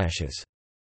elaborate eyelashes.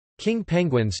 King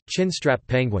penguins, chinstrap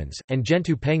penguins, and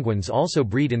gentoo penguins also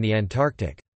breed in the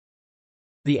Antarctic.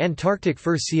 The Antarctic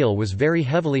fur seal was very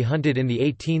heavily hunted in the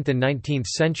 18th and 19th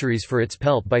centuries for its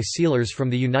pelt by sealers from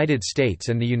the United States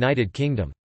and the United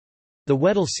Kingdom. The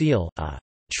Weddell seal, a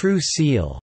true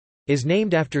seal, is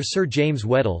named after Sir James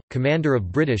Weddell, commander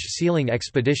of British sealing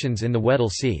expeditions in the Weddell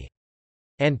Sea.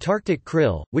 Antarctic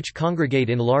krill, which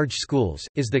congregate in large schools,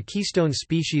 is the keystone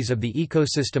species of the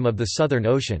ecosystem of the Southern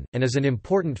Ocean, and is an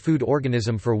important food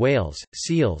organism for whales,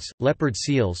 seals, leopard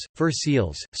seals, fur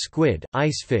seals, squid,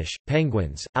 icefish,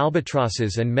 penguins,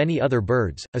 albatrosses and many other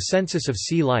birds. A census of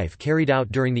sea life carried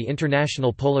out during the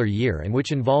International Polar Year and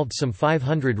which involved some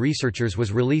 500 researchers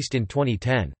was released in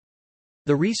 2010.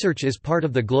 The research is part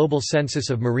of the Global Census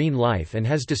of Marine Life and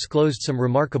has disclosed some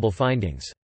remarkable findings.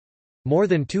 More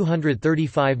than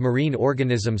 235 marine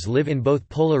organisms live in both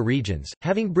polar regions,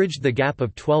 having bridged the gap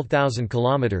of 12,000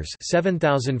 kilometers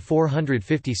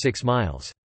 (7,456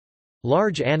 miles).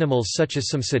 Large animals such as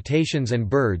some cetaceans and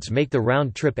birds make the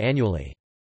round trip annually.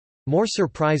 More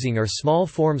surprising are small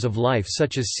forms of life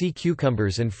such as sea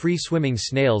cucumbers and free-swimming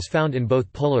snails found in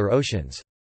both polar oceans.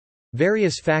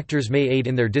 Various factors may aid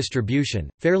in their distribution: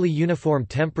 fairly uniform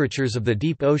temperatures of the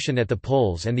deep ocean at the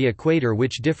poles and the equator,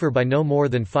 which differ by no more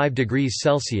than 5 degrees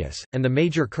Celsius, and the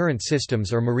major current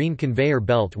systems or marine conveyor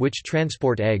belt which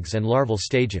transport eggs and larval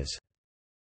stages.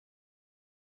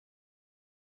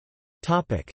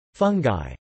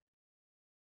 Fungi.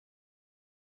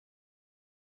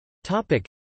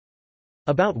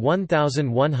 About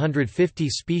 1,150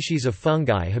 species of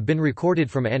fungi have been recorded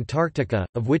from Antarctica,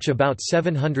 of which about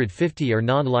 750 are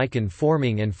non-lichen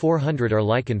forming and 400 are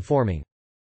lichen forming.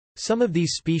 Some of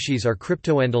these species are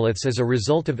cryptoendoliths as a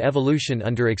result of evolution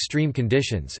under extreme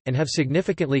conditions, and have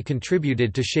significantly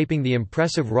contributed to shaping the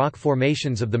impressive rock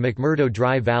formations of the McMurdo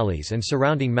Dry valleys and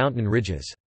surrounding mountain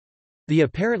ridges. The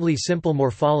apparently simple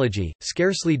morphology,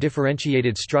 scarcely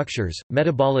differentiated structures,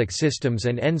 metabolic systems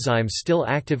and enzymes still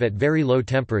active at very low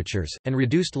temperatures, and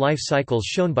reduced life cycles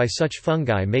shown by such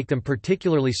fungi make them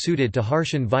particularly suited to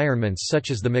harsh environments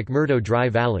such as the McMurdo Dry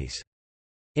valleys.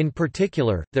 In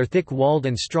particular, their thick-walled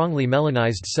and strongly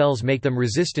melanized cells make them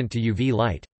resistant to UV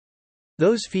light.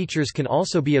 Those features can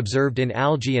also be observed in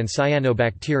algae and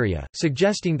cyanobacteria,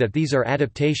 suggesting that these are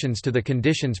adaptations to the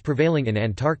conditions prevailing in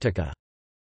Antarctica.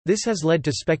 This has led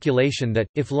to speculation that,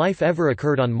 if life ever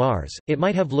occurred on Mars, it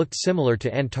might have looked similar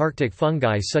to Antarctic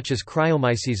fungi such as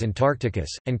Cryomyces antarcticus,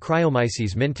 and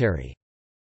Cryomyces minteri.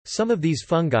 Some of these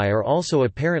fungi are also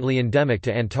apparently endemic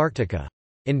to Antarctica.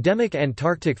 Endemic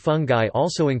Antarctic fungi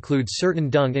also include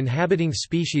certain dung-inhabiting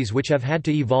species which have had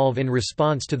to evolve in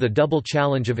response to the double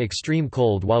challenge of extreme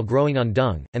cold while growing on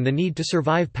dung, and the need to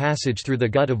survive passage through the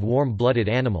gut of warm-blooded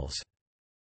animals.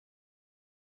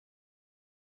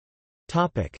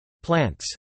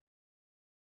 Plants.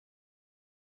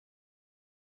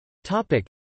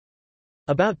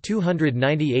 About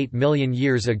 298 million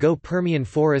years ago Permian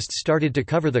forests started to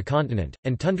cover the continent,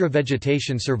 and tundra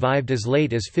vegetation survived as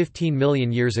late as 15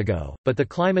 million years ago, but the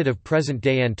climate of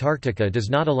present-day Antarctica does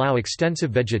not allow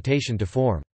extensive vegetation to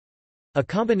form. A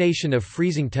combination of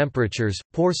freezing temperatures,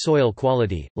 poor soil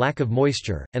quality, lack of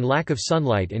moisture, and lack of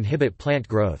sunlight inhibit plant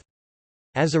growth.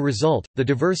 As a result, the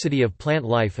diversity of plant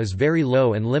life is very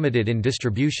low and limited in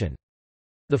distribution.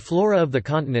 The flora of the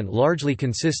continent largely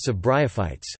consists of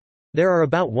bryophytes. There are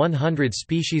about 100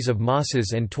 species of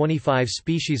mosses and 25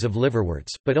 species of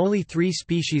liverworts, but only 3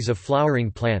 species of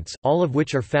flowering plants, all of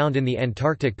which are found in the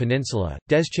Antarctic Peninsula: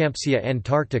 Deschampsia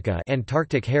antarctica,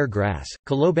 Antarctic hair grass;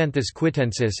 Colobanthus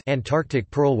quitensis, Antarctic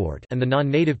pearlwort, and the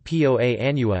non-native Poa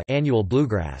annua, annual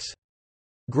bluegrass.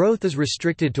 Growth is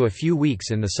restricted to a few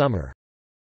weeks in the summer.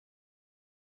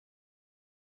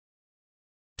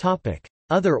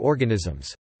 Other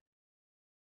organisms.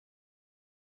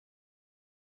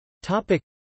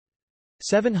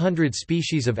 700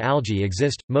 species of algae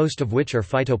exist, most of which are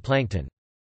phytoplankton.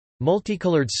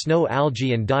 Multicolored snow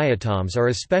algae and diatoms are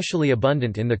especially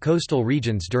abundant in the coastal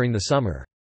regions during the summer.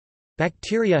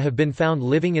 Bacteria have been found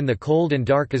living in the cold and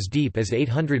dark as deep as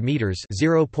 800 meters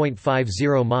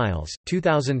 (0.50 miles,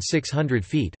 2,600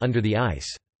 feet) under the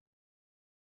ice.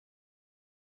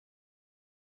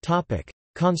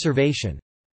 Conservation.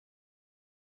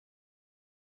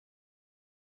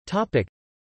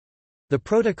 The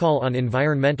Protocol on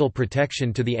Environmental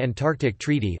Protection to the Antarctic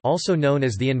Treaty, also known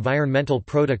as the Environmental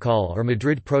Protocol or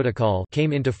Madrid Protocol,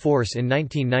 came into force in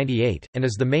 1998, and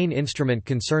is the main instrument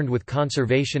concerned with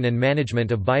conservation and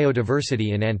management of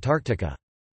biodiversity in Antarctica.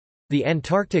 The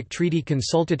Antarctic Treaty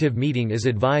Consultative Meeting is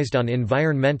advised on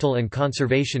environmental and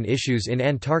conservation issues in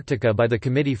Antarctica by the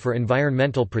Committee for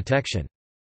Environmental Protection.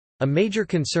 A major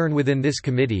concern within this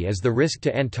committee is the risk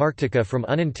to Antarctica from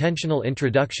unintentional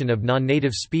introduction of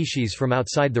non-native species from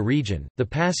outside the region. The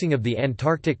passing of the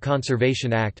Antarctic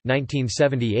Conservation Act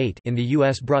 1978 in the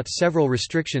U.S. brought several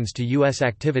restrictions to U.S.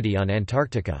 activity on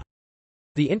Antarctica.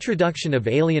 The introduction of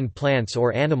alien plants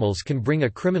or animals can bring a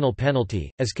criminal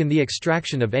penalty, as can the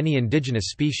extraction of any indigenous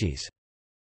species.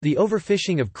 The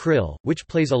overfishing of krill, which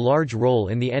plays a large role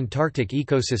in the Antarctic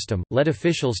ecosystem, led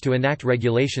officials to enact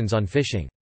regulations on fishing.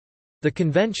 The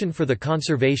Convention for the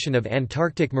Conservation of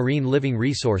Antarctic Marine Living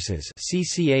Resources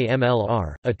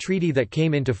 (CCAMLR), a treaty that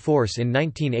came into force in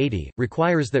 1980,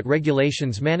 requires that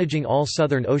regulations managing all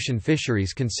southern ocean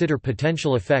fisheries consider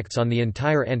potential effects on the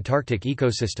entire Antarctic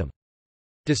ecosystem.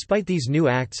 Despite these new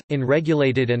acts,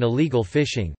 unregulated and illegal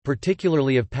fishing,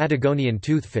 particularly of Patagonian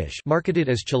toothfish marketed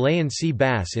as Chilean sea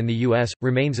bass in the U.S.,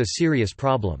 remains a serious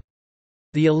problem.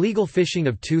 The illegal fishing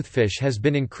of toothfish has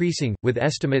been increasing, with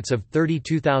estimates of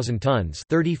 32,000 tons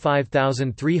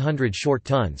 (35,300 short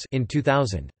tons) in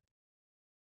 2000.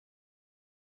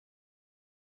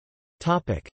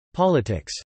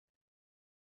 Politics.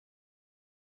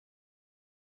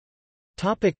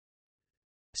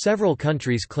 Several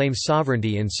countries claim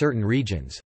sovereignty in certain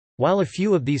regions. While a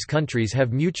few of these countries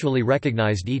have mutually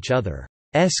recognized each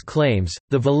other's claims,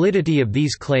 the validity of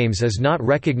these claims is not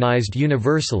recognized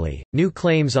universally. New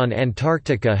claims on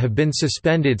Antarctica have been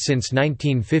suspended since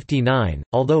 1959,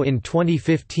 although in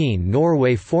 2015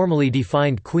 Norway formally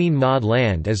defined Queen Maud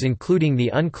Land as including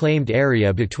the unclaimed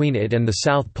area between it and the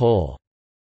South Pole.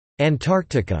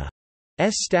 Antarctica's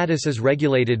status is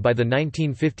regulated by the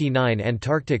 1959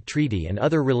 Antarctic Treaty and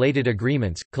other related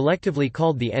agreements, collectively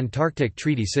called the Antarctic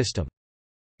Treaty System.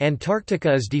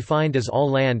 Antarctica is defined as all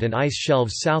land and ice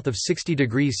shelves south of 60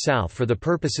 degrees south for the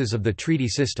purposes of the treaty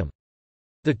system.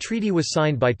 The treaty was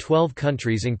signed by 12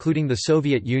 countries including the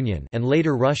Soviet Union and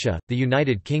later Russia, the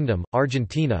United Kingdom,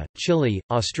 Argentina, Chile,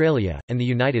 Australia, and the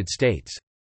United States.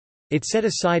 It set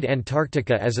aside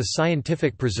Antarctica as a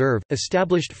scientific preserve,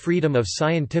 established freedom of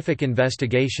scientific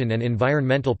investigation and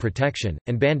environmental protection,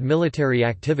 and banned military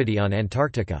activity on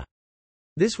Antarctica.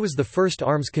 This was the first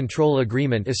arms control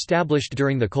agreement established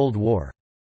during the Cold War.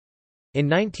 In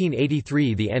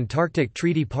 1983 the Antarctic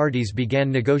Treaty Parties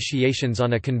began negotiations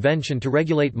on a convention to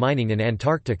regulate mining in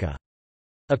Antarctica.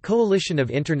 A coalition of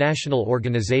international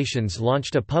organizations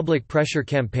launched a public pressure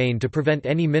campaign to prevent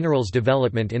any minerals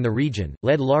development in the region,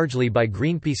 led largely by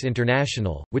Greenpeace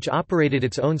International, which operated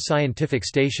its own scientific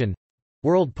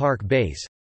station—World Park Base,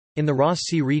 in the Ross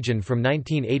Sea region from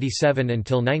 1987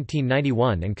 until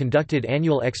 1991 and conducted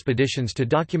annual expeditions to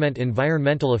document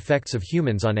environmental effects of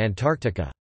humans on Antarctica.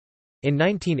 In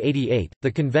 1988,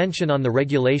 the Convention on the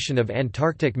Regulation of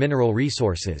Antarctic Mineral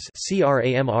Resources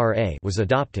was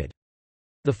adopted.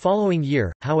 The following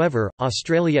year, however,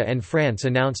 Australia and France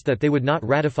announced that they would not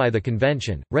ratify the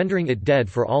convention, rendering it dead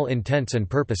for all intents and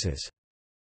purposes.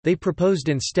 They proposed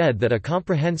instead that a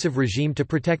comprehensive regime to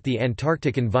protect the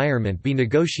Antarctic environment be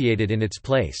negotiated in its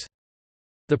place.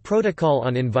 The Protocol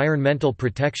on Environmental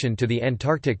Protection to the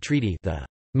Antarctic Treaty, the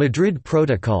Madrid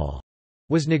Protocol,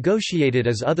 was negotiated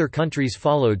as other countries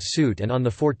followed suit, and on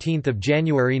 14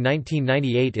 January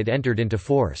 1998 it entered into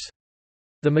force.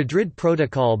 The Madrid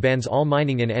Protocol bans all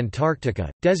mining in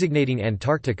Antarctica, designating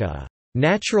Antarctica a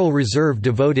natural reserve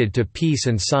devoted to peace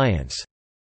and science.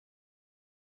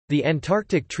 The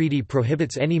Antarctic Treaty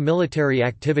prohibits any military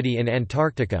activity in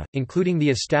Antarctica, including the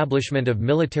establishment of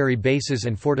military bases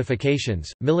and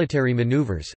fortifications, military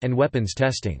maneuvers, and weapons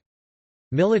testing.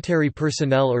 Military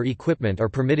personnel or equipment are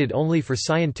permitted only for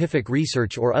scientific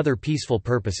research or other peaceful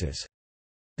purposes.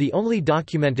 The only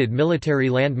documented military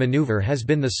land maneuver has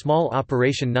been the small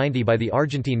Operation 90 by the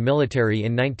Argentine military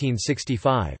in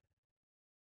 1965.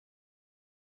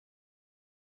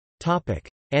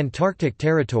 Antarctic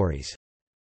territories.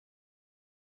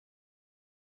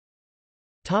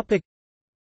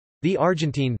 The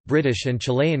Argentine, British and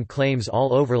Chilean claims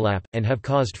all overlap, and have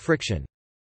caused friction.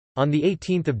 On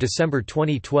 18 December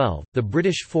 2012, the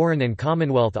British Foreign and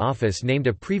Commonwealth Office named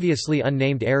a previously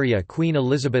unnamed area Queen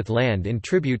Elizabeth Land in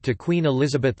tribute to Queen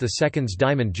Elizabeth II's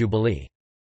Diamond Jubilee.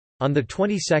 On the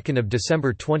 22nd of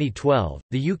December 2012,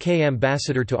 the UK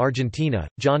ambassador to Argentina,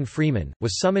 John Freeman,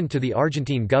 was summoned to the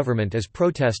Argentine government as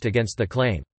protest against the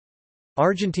claim.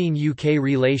 Argentine-UK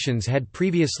relations had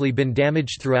previously been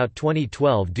damaged throughout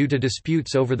 2012 due to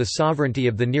disputes over the sovereignty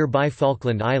of the nearby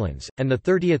Falkland Islands, and the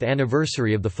 30th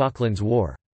anniversary of the Falklands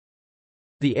War.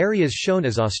 The areas shown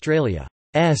as Australia's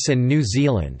and New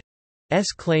Zealand's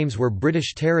claims were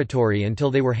British territory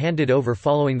until they were handed over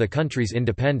following the country's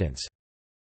independence.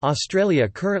 Australia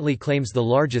currently claims the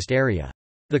largest area.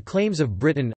 The claims of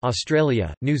Britain,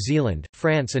 Australia, New Zealand,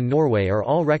 France and Norway are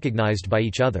all recognised by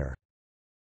each other.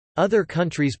 Other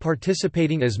countries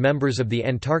participating as members of the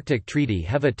Antarctic Treaty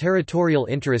have a territorial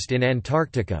interest in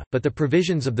Antarctica, but the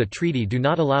provisions of the treaty do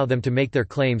not allow them to make their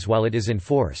claims while it is in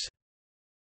force.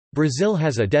 Brazil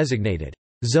has a designated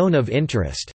zone of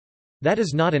interest that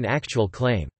is not an actual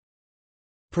claim.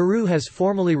 Peru has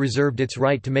formally reserved its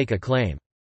right to make a claim.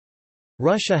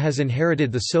 Russia has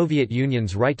inherited the Soviet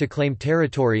Union's right to claim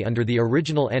territory under the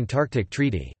original Antarctic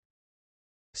Treaty.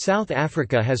 South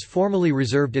Africa has formally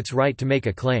reserved its right to make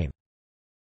a claim.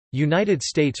 United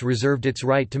States reserved its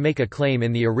right to make a claim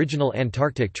in the original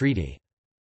Antarctic Treaty.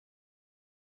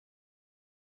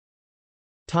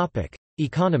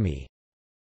 Economy.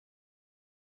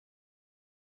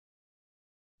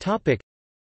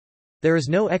 There is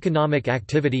no economic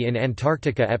activity in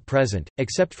Antarctica at present,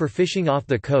 except for fishing off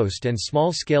the coast and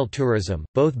small-scale tourism,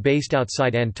 both based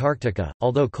outside Antarctica,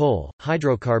 although coal,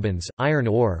 hydrocarbons, iron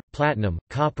ore, platinum,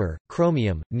 copper,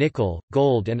 chromium, nickel,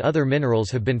 gold and other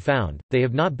minerals have been found, they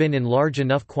have not been in large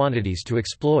enough quantities to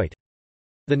exploit.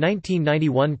 The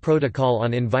 1991 Protocol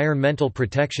on Environmental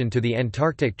Protection to the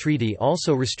Antarctic Treaty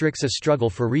also restricts a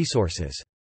struggle for resources.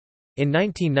 In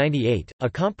 1998, a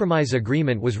compromise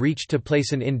agreement was reached to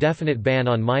place an indefinite ban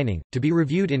on mining, to be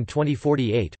reviewed in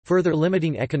 2048, further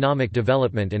limiting economic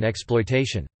development and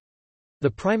exploitation.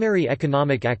 The primary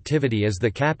economic activity is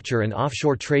the capture and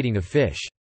offshore trading of fish.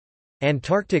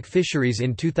 Antarctic fisheries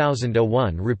in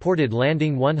 2001 reported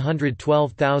landing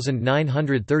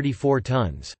 112,934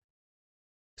 tons.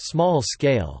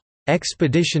 Small-scale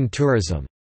expedition tourism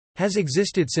has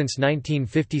existed since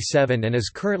 1957 and is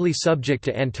currently subject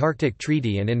to Antarctic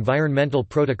Treaty and Environmental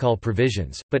Protocol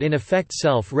provisions, but in effect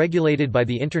self-regulated by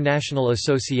the International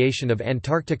Association of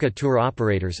Antarctica Tour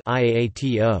Operators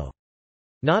 (IAATO).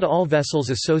 Not all vessels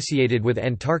associated with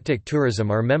Antarctic tourism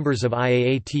are members of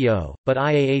IAATO, but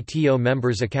IAATO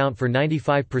members account for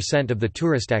 95% of the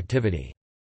tourist activity.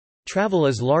 Travel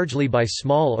is largely by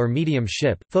small or medium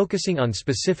ship, focusing on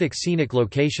specific scenic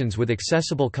locations with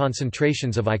accessible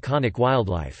concentrations of iconic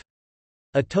wildlife.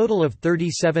 A total of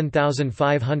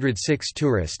 37,506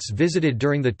 tourists visited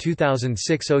during the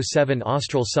 2006-07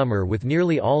 austral summer, with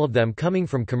nearly all of them coming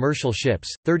from commercial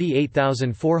ships.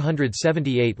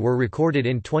 38,478 were recorded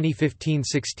in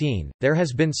 2015-16. There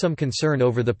has been some concern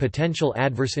over the potential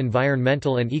adverse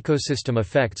environmental and ecosystem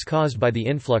effects caused by the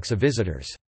influx of visitors.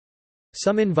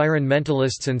 Some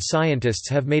environmentalists and scientists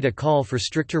have made a call for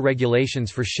stricter regulations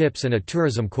for ships and a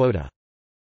tourism quota.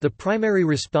 The primary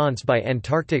response by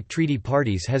Antarctic Treaty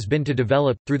parties has been to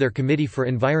develop, through their Committee for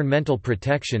Environmental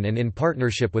Protection and in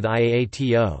partnership with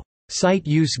IAATO, site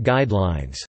use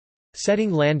guidelines,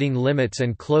 setting landing limits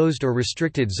and closed or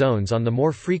restricted zones on the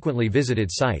more frequently visited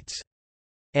sites.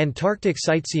 Antarctic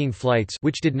sightseeing flights,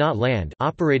 which did not land,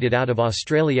 operated out of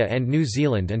Australia and New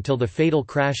Zealand until the fatal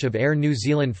crash of Air New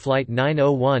Zealand Flight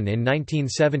 901 in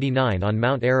 1979 on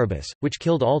Mount Erebus, which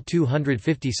killed all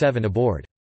 257 aboard.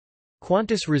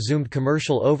 Qantas resumed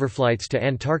commercial overflights to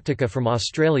Antarctica from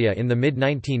Australia in the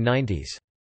mid-1990s.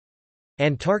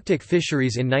 Antarctic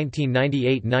fisheries in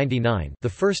 1998–99, the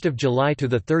 1st of July to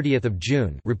the 30th of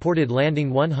June, reported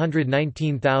landing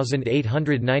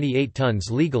 119,898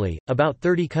 tons legally. About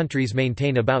 30 countries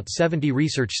maintain about 70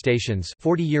 research stations,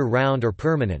 40 year-round or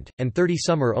permanent, and 30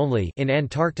 summer only, in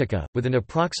Antarctica, with an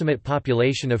approximate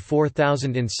population of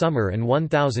 4,000 in summer and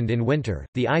 1,000 in winter.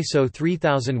 The ISO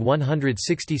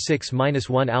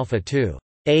 3166-1 Alpha 2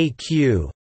 AQ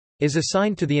is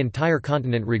assigned to the entire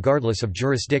continent regardless of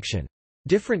jurisdiction.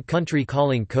 Different country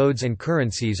calling codes and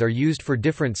currencies are used for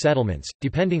different settlements,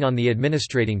 depending on the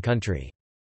administrating country.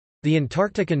 The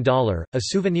Antarctican dollar, a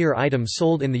souvenir item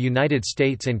sold in the United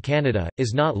States and Canada,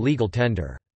 is not legal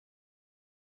tender.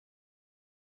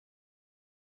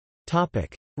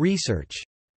 Research.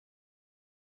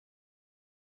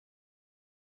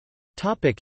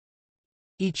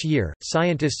 Each year,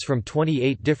 scientists from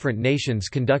 28 different nations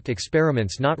conduct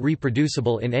experiments not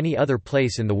reproducible in any other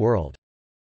place in the world.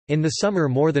 In the summer,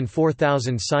 more than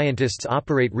 4,000 scientists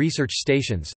operate research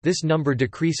stations. This number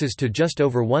decreases to just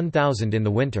over 1,000 in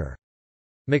the winter.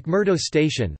 McMurdo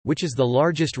Station, which is the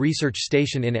largest research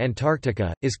station in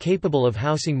Antarctica, is capable of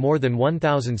housing more than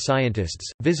 1,000 scientists,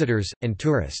 visitors, and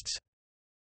tourists.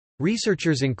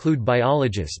 Researchers include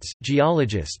biologists,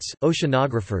 geologists,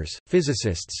 oceanographers,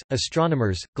 physicists,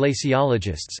 astronomers,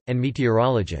 glaciologists, and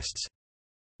meteorologists.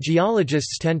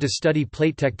 Geologists tend to study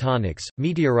plate tectonics,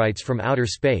 meteorites from outer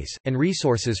space, and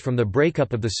resources from the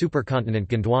breakup of the supercontinent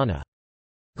Gondwana.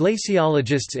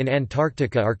 Glaciologists in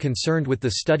Antarctica are concerned with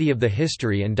the study of the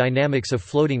history and dynamics of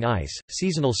floating ice,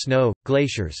 seasonal snow,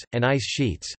 glaciers, and ice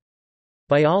sheets.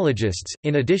 Biologists,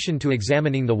 in addition to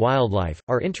examining the wildlife,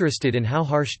 are interested in how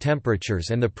harsh temperatures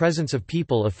and the presence of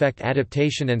people affect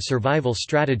adaptation and survival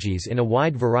strategies in a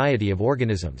wide variety of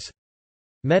organisms.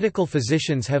 Medical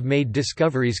physicians have made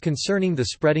discoveries concerning the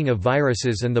spreading of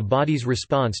viruses and the body's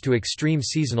response to extreme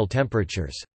seasonal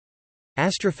temperatures.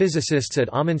 Astrophysicists at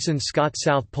Amundsen-Scott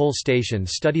South Pole Station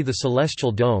study the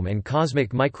celestial dome and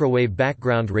cosmic microwave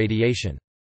background radiation.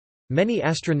 Many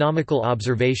astronomical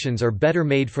observations are better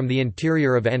made from the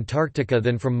interior of Antarctica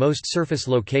than from most surface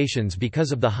locations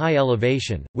because of the high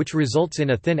elevation, which results in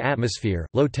a thin atmosphere,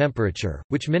 low temperature,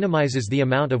 which minimizes the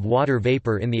amount of water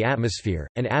vapor in the atmosphere,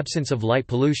 and absence of light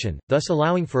pollution, thus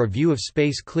allowing for a view of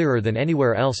space clearer than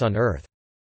anywhere else on Earth.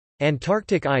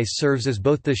 Antarctic ice serves as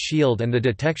both the shield and the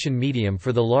detection medium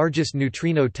for the largest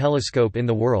neutrino telescope in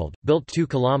the world, built 2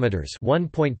 kilometers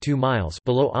 (1.2 miles)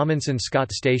 below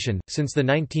Amundsen-Scott Station. Since the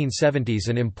 1970s,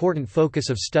 an important focus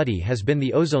of study has been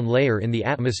the ozone layer in the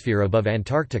atmosphere above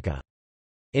Antarctica.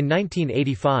 In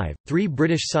 1985, 3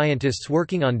 British scientists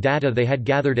working on data they had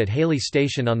gathered at Halley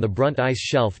Station on the Brunt Ice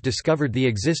Shelf discovered the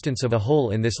existence of a hole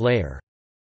in this layer.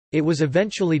 It was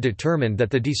eventually determined that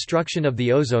the destruction of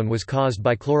the ozone was caused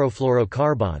by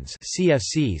chlorofluorocarbons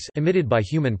 (CFCs) emitted by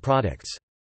human products.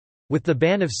 With the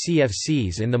ban of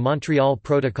CFCs in the Montreal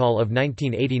Protocol of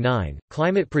 1989,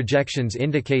 climate projections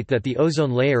indicate that the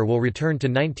ozone layer will return to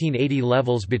 1980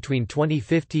 levels between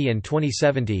 2050 and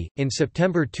 2070. In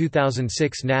September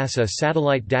 2006, NASA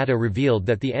satellite data revealed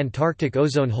that the Antarctic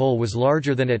ozone hole was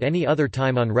larger than at any other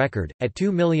time on record, at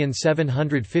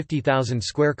 2,750,000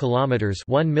 square kilometers,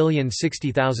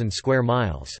 1,060,000 square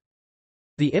miles.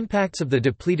 The impacts of the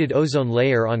depleted ozone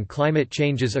layer on climate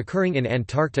changes occurring in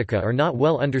Antarctica are not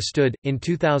well understood. In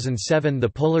 2007, the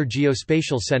Polar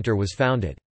Geospatial Center was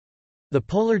founded. The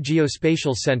Polar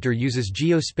Geospatial Center uses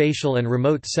geospatial and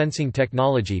remote sensing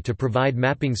technology to provide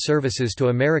mapping services to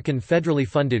American federally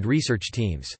funded research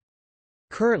teams.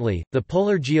 Currently, the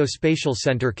Polar Geospatial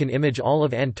Center can image all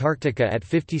of Antarctica at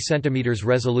 50 cm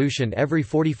resolution every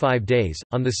 45 days.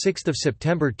 On 6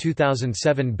 September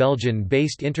 2007,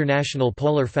 Belgian-based International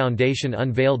Polar Foundation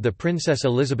unveiled the Princess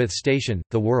Elizabeth Station,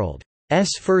 the world's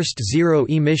first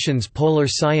zero-emissions polar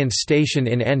science station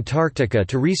in Antarctica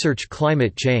to research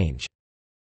climate change.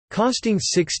 Costing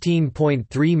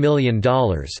 $16.3 million,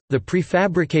 the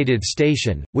prefabricated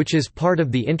station, which is part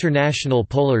of the International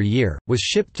Polar Year, was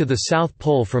shipped to the South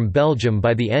Pole from Belgium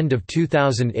by the end of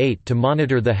 2008 to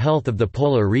monitor the health of the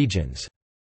polar regions.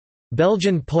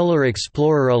 Belgian polar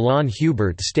explorer Alain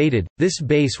Hubert stated, "This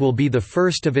base will be the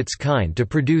first of its kind to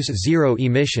produce zero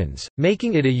emissions,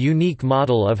 making it a unique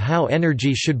model of how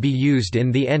energy should be used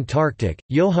in the Antarctic."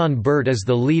 Johan Bert is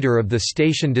the leader of the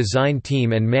station design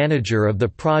team and manager of the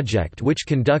project, which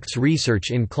conducts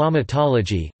research in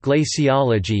climatology,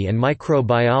 glaciology, and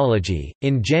microbiology.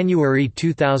 In January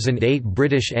 2008,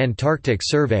 British Antarctic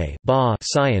Survey (BA)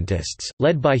 scientists,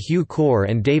 led by Hugh Corr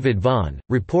and David Vaughan,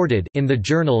 reported in the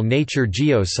journal Nature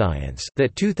Geoscience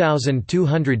that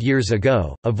 2,200 years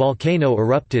ago, a volcano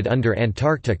erupted under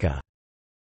Antarctica's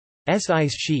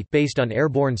ice sheet based on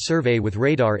airborne survey with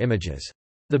radar images.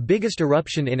 The biggest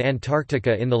eruption in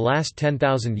Antarctica in the last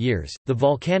 10,000 years, the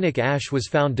volcanic ash was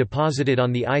found deposited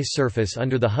on the ice surface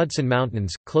under the Hudson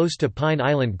Mountains, close to Pine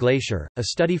Island Glacier. A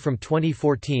study from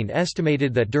 2014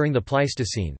 estimated that during the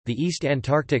Pleistocene, the East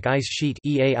Antarctic Ice Sheet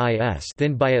 (EAIS)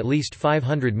 thinned by at least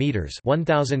 500 meters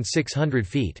 (1,600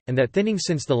 feet), and that thinning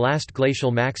since the last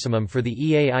glacial maximum for the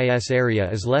EAIS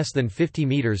area is less than 50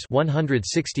 meters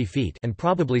 (160 feet) and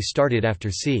probably started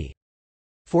after c.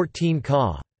 14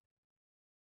 Ca.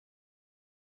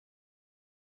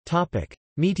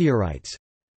 Meteorites.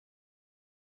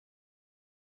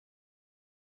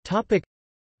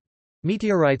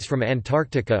 Meteorites from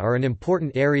Antarctica are an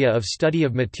important area of study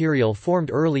of material formed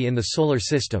early in the Solar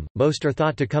System. Most are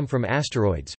thought to come from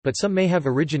asteroids, but some may have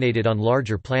originated on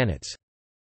larger planets.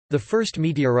 The first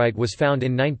meteorite was found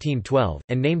in 1912,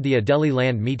 and named the Adélie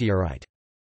Land meteorite.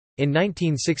 In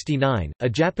 1969, a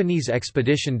Japanese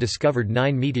expedition discovered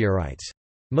 9 meteorites.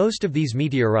 Most of these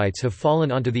meteorites have fallen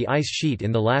onto the ice sheet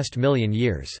in the last million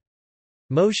years.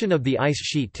 Motion of the ice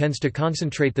sheet tends to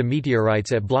concentrate the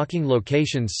meteorites at blocking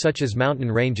locations such as mountain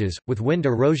ranges, with wind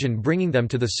erosion bringing them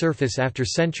to the surface after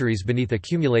centuries beneath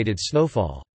accumulated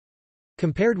snowfall.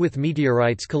 Compared with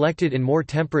meteorites collected in more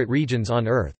temperate regions on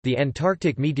Earth, the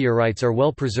Antarctic meteorites are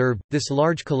well preserved. This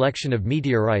large collection of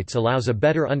meteorites allows a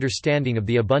better understanding of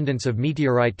the abundance of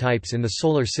meteorite types in the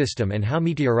Solar System and how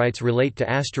meteorites relate to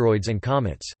asteroids and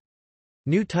comets.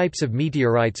 New types of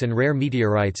meteorites and rare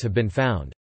meteorites have been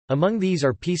found. Among these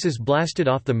are pieces blasted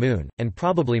off the Moon, and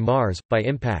probably Mars, by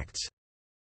impacts.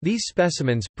 These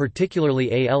specimens, particularly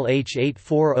ALH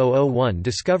 84001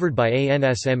 discovered by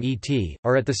ANSMET,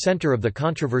 are at the center of the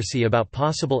controversy about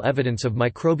possible evidence of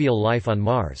microbial life on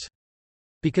Mars.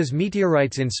 Because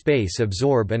meteorites in space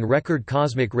absorb and record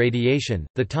cosmic radiation,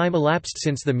 the time elapsed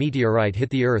since the meteorite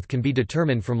hit the Earth can be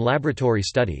determined from laboratory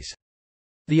studies.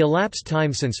 The elapsed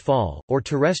time since fall, or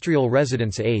terrestrial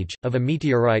residence age, of a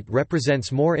meteorite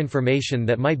represents more information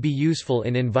that might be useful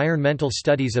in environmental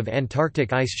studies of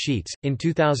Antarctic ice sheets. In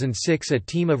 2006, a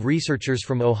team of researchers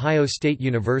from Ohio State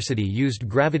University used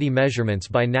gravity measurements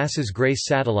by NASA's GRACE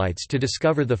satellites to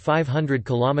discover the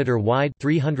 500-kilometer-wide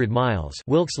 (300 miles)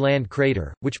 Wilkes Land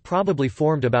crater, which probably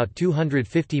formed about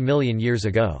 250 million years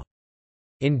ago.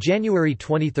 In January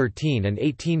 2013, an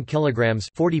 18 kilograms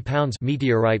 (40 pounds)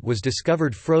 meteorite was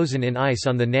discovered frozen in ice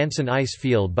on the Nansen ice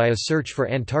field by a search for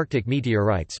Antarctic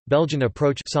meteorites. Belgian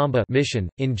Approach (SAMBA) mission.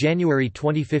 In January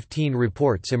 2015,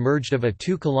 reports emerged of a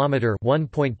 2-kilometer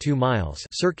 (1.2 miles)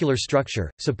 circular structure,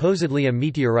 supposedly a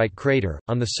meteorite crater,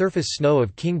 on the surface snow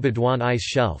of King Baudouin ice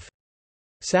shelf.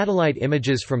 Satellite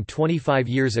images from 25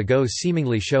 years ago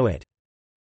seemingly show it.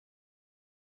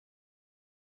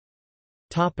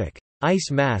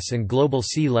 Ice mass and global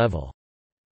sea level.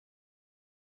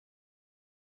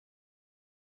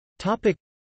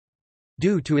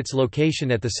 Due to its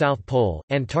location at the South Pole,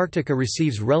 Antarctica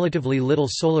receives relatively little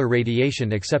solar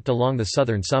radiation except along the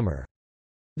southern summer.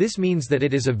 This means that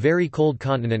it is a very cold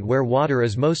continent where water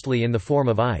is mostly in the form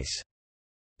of ice.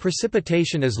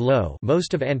 Precipitation is low,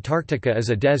 most of Antarctica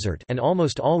is a desert, and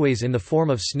almost always in the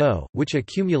form of snow, which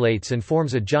accumulates and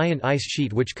forms a giant ice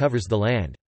sheet which covers the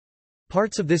land.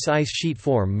 Parts of this ice sheet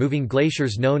form moving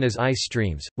glaciers known as ice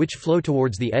streams, which flow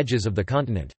towards the edges of the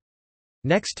continent.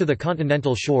 Next to the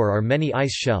continental shore are many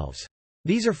ice shelves.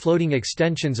 These are floating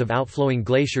extensions of outflowing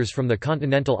glaciers from the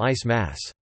continental ice mass.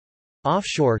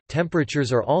 Offshore,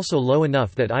 temperatures are also low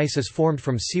enough that ice is formed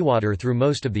from seawater through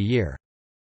most of the year.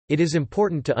 It is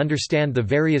important to understand the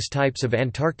various types of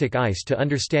Antarctic ice to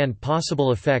understand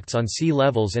possible effects on sea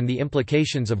levels and the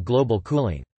implications of global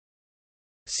cooling.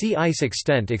 Sea ice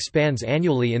extent expands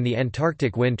annually in the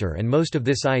Antarctic winter, and most of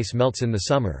this ice melts in the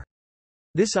summer.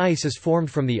 This ice is formed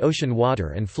from the ocean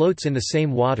water and floats in the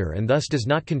same water and thus does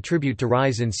not contribute to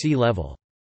rise in sea level.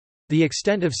 The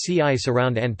extent of sea ice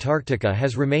around Antarctica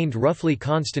has remained roughly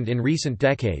constant in recent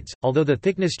decades, although the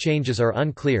thickness changes are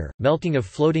unclear. Melting of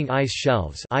floating ice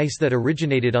shelves, ice that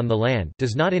originated on the land,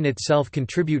 does not in itself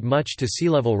contribute much to sea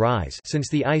level rise since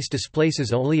the ice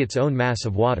displaces only its own mass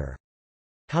of water.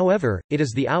 However, it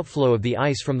is the outflow of the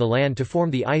ice from the land to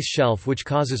form the ice shelf which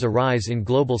causes a rise in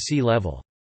global sea level.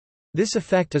 This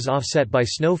effect is offset by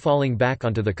snow falling back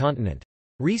onto the continent.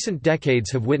 Recent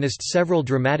decades have witnessed several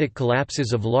dramatic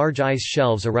collapses of large ice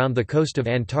shelves around the coast of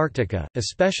Antarctica,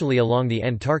 especially along the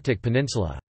Antarctic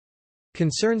Peninsula.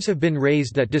 Concerns have been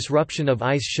raised that disruption of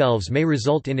ice shelves may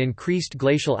result in increased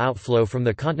glacial outflow from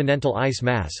the continental ice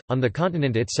mass. On the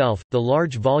continent itself, the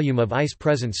large volume of ice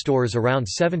present stores around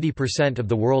 70% of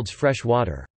the world's fresh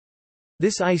water.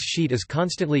 This ice sheet is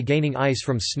constantly gaining ice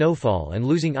from snowfall and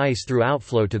losing ice through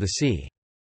outflow to the sea.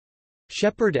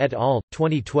 Shepard et al.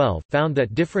 2012 found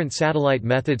that different satellite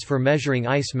methods for measuring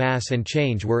ice mass and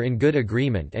change were in good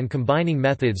agreement, and combining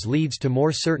methods leads to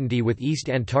more certainty, with East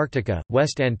Antarctica,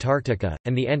 West Antarctica,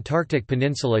 and the Antarctic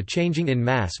Peninsula changing in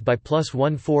mass by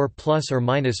 +14 plus or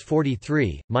minus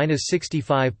 43,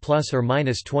 -65 plus or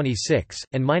minus 26,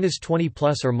 and -20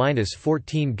 plus or minus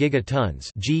 14 gigatons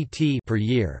 (gt) per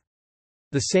year.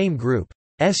 The same group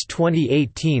S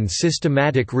 2018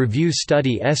 systematic review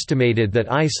study estimated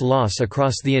that ice loss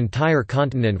across the entire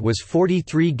continent was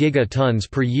 43 gigatons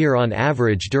per year on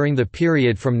average during the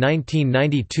period from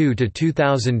 1992 to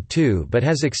 2002, but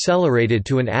has accelerated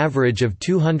to an average of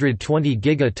 220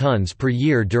 gigatons per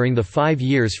year during the 5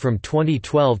 years from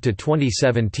 2012 to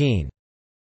 2017.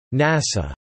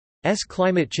 NASA's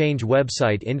climate change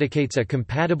website indicates a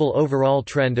compatible overall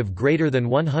trend of greater than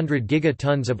 100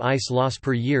 gigatons of ice loss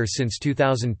per year since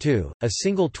 2002. A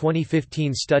single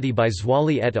 2015 study by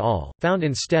Zwally et al. Found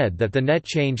instead that the net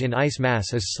change in ice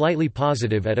mass is slightly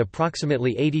positive at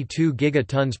approximately 82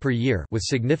 gigatons per year, with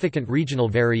significant regional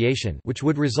variation, which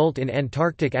would result in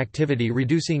Antarctic activity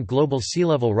reducing global sea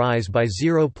level rise by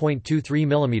 0.23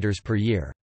 mm per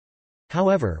year.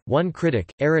 However, one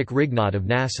critic, Eric Rignot of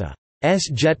NASA's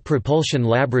Jet Propulsion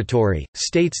Laboratory,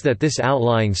 states that this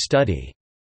outlying study's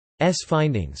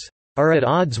findings are at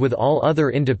odds with all other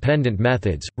independent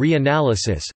methods,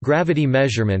 reanalysis, gravity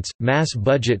measurements, mass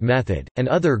budget method, and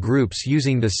other groups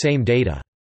using the same data,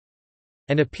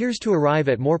 and appears to arrive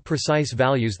at more precise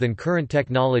values than current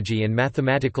technology and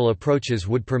mathematical approaches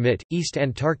would permit. East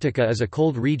Antarctica is a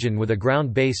cold region with a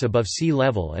ground base above sea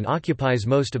level and occupies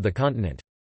most of the continent.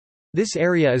 This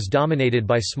area is dominated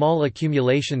by small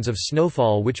accumulations of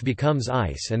snowfall which becomes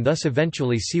ice and thus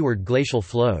eventually seaward glacial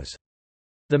flows.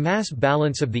 The mass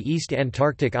balance of the East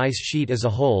Antarctic ice sheet as a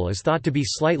whole is thought to be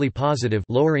slightly positive,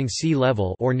 lowering sea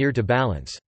level, or near to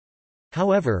balance.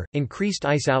 However, increased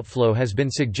ice outflow has been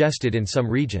suggested in some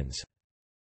regions.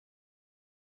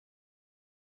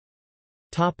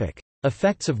 Topic: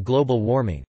 Effects of global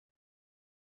warming.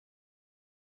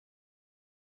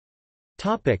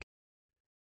 Topic: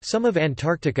 Some of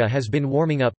Antarctica has been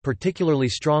warming up, particularly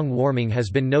strong warming has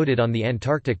been noted on the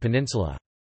Antarctic Peninsula.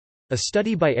 A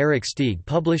study by Eric Stieg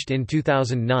published in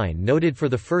 2009 noted for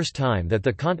the first time that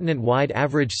the continent-wide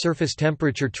average surface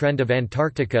temperature trend of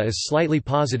Antarctica is slightly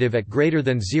positive at greater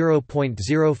than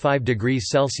 0.05 degrees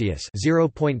Celsius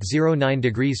 (0.09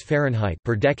 degrees Fahrenheit)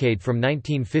 per decade from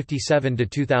 1957 to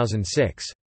 2006.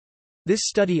 This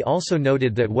study also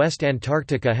noted that West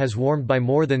Antarctica has warmed by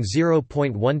more than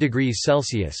 0.1 degrees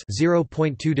Celsius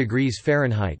 (0.2 degrees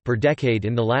Fahrenheit) per decade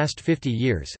in the last 50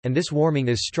 years, and this warming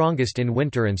is strongest in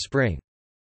winter and spring.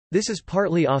 This is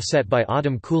partly offset by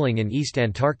autumn cooling in East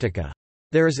Antarctica.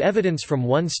 There is evidence from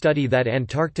one study that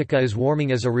Antarctica is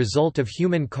warming as a result of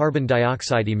human carbon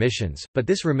dioxide emissions, but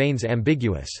this remains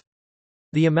ambiguous.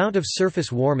 The amount of surface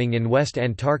warming in West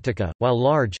Antarctica, while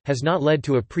large, has not led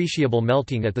to appreciable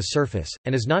melting at the surface,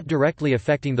 and is not directly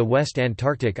affecting the West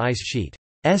Antarctic ice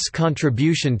sheet's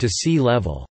contribution to sea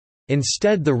level.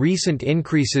 Instead, the recent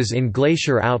increases in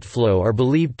glacier outflow are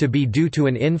believed to be due to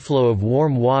an inflow of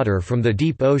warm water from the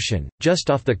deep ocean, just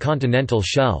off the continental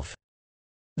shelf.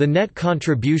 The net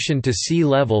contribution to sea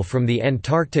level from the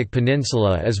Antarctic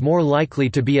Peninsula is more likely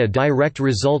to be a direct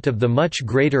result of the much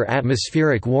greater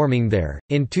atmospheric warming there.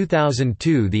 In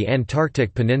 2002, the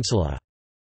Antarctic Peninsula's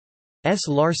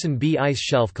Larsen B ice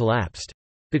shelf collapsed.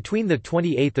 Between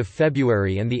 28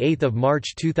 February and 8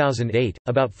 March 2008,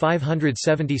 about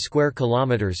 570 square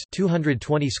kilometers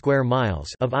 (220 square miles)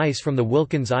 of ice from the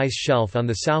Wilkins ice shelf on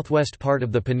the southwest part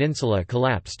of the peninsula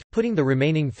collapsed, putting the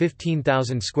remaining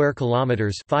 15,000 square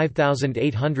kilometers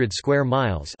 (5,800 square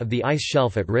miles) of the ice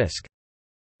shelf at risk.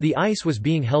 The ice was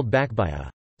being held back by a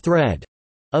thread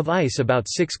of ice about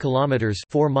 6 kilometers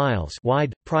 (4 miles)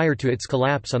 wide prior to its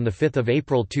collapse on 5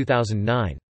 April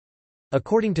 2009.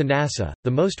 According to NASA,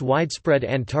 the most widespread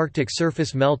Antarctic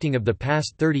surface melting of the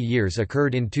past 30 years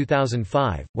occurred in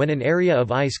 2005, when an area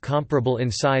of ice comparable in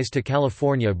size to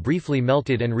California briefly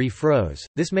melted and refroze.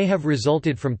 This may have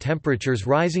resulted from temperatures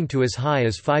rising to as high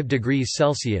as 5 degrees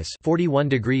Celsius (41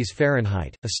 degrees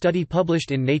Fahrenheit). A study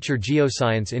published in Nature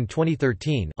Geoscience in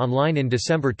 2013, online in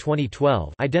December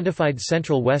 2012, identified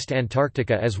central West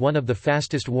Antarctica as one of the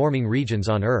fastest warming regions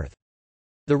on Earth.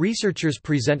 The researchers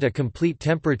present a complete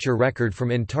temperature record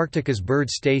from Antarctica's Bird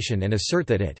Station and assert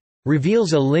that it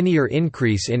reveals a linear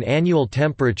increase in annual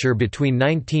temperature between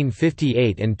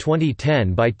 1958 and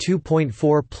 2010 by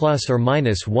 2.4 plus or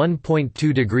minus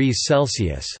 1.2 degrees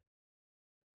Celsius.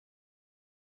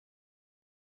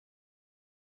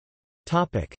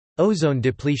 Topic: Ozone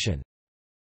depletion.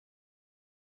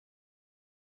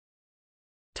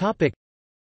 Topic: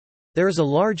 There is a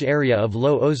large area of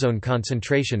low ozone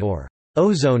concentration or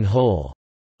ozone hole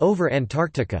over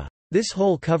Antarctica. This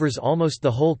hole covers almost the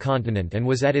whole continent and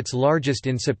was at its largest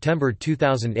in September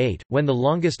 2008, when the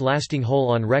longest-lasting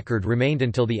hole on record remained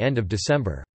until the end of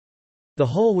December. The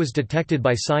hole was detected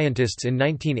by scientists in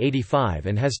 1985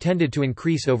 and has tended to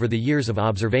increase over the years of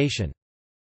observation.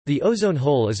 The ozone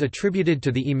hole is attributed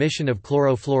to the emission of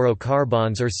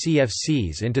chlorofluorocarbons or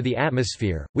CFCs into the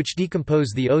atmosphere, which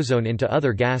decompose the ozone into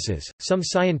other gases. Some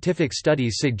scientific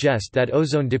studies suggest that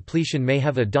ozone depletion may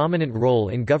have a dominant role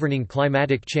in governing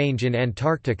climatic change in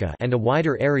Antarctica and a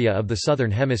wider area of the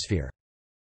southern hemisphere.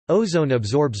 Ozone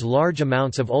absorbs large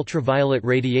amounts of ultraviolet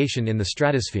radiation in the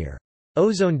stratosphere.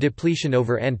 Ozone depletion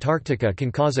over Antarctica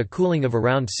can cause a cooling of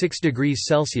around 6 degrees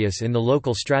Celsius in the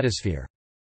local stratosphere.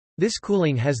 This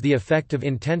cooling has the effect of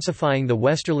intensifying the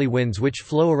westerly winds which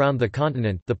flow around the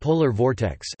continent, the polar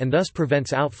vortex, and thus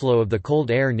prevents outflow of the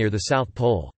cold air near the South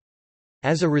Pole.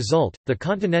 As a result, the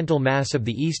continental mass of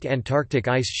the East Antarctic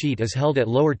ice sheet is held at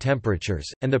lower temperatures,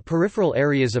 and the peripheral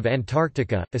areas of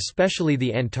Antarctica, especially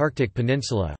the Antarctic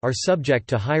Peninsula, are subject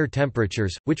to higher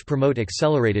temperatures, which promote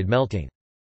accelerated melting.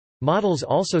 Models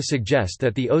also suggest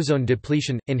that the ozone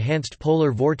depletion, enhanced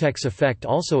polar vortex effect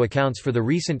also accounts for the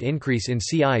recent increase in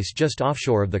sea ice just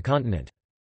offshore of the continent.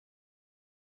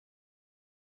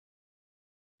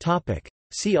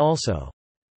 See also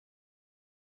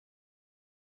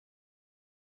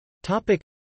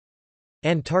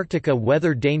Antarctica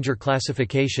weather danger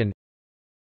classification,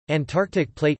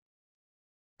 Antarctic plate,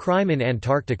 crime in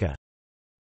Antarctica,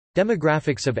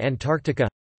 demographics of Antarctica,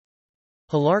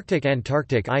 Holarctic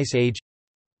Antarctic Ice Age,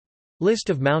 list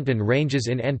of mountain ranges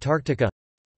in Antarctica,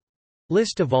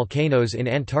 list of volcanoes in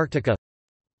Antarctica,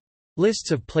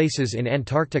 lists of places in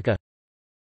Antarctica,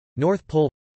 North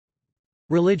Pole,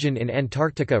 religion in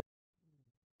Antarctica,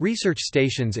 research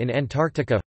stations in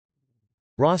Antarctica,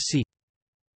 Ross Sea.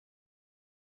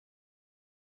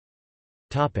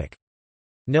 Topic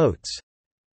Notes.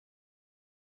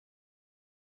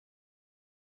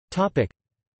 Topic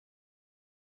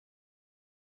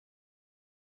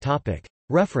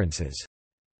References.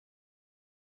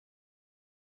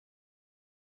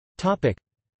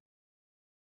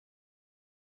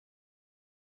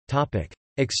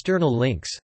 External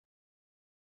links.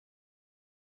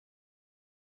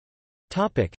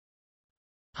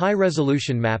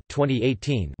 High-resolution map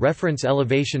 2018 reference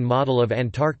elevation model of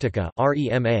Antarctica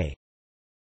REMA.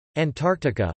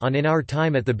 Antarctica, on In Our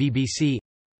Time at the BBC.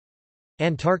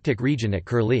 Antarctic region at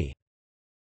Curlie.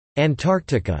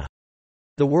 Antarctica.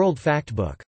 The World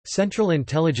Factbook. Central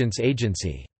Intelligence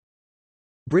Agency.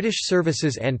 British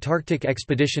Services Antarctic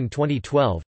Expedition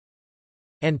 2012.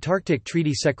 Antarctic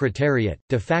Treaty Secretariat,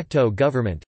 de facto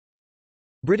government.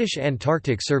 British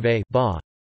Antarctic Survey (BA),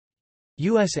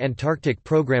 U.S. Antarctic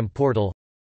Program Portal,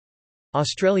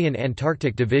 Australian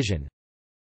Antarctic Division,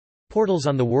 Portals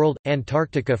on the World –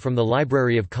 Antarctica from the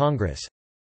Library of Congress,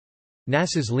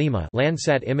 NASA's Lima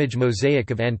Landsat Image Mosaic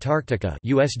of Antarctica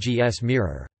USGS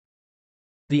Mirror.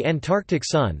 The Antarctic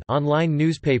Sun online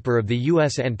newspaper of the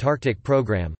U.S. Antarctic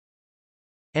Program,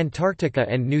 Antarctica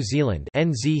and New Zealand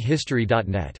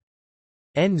nzhistory.net.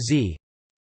 NZ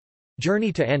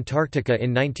Journey to Antarctica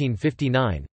in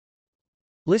 1959.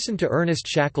 Listen to Ernest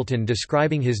Shackleton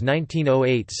describing his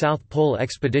 1908 South Pole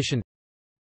expedition.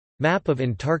 Map of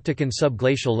Antarctican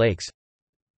subglacial lakes.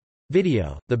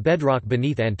 Video, The Bedrock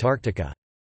Beneath Antarctica.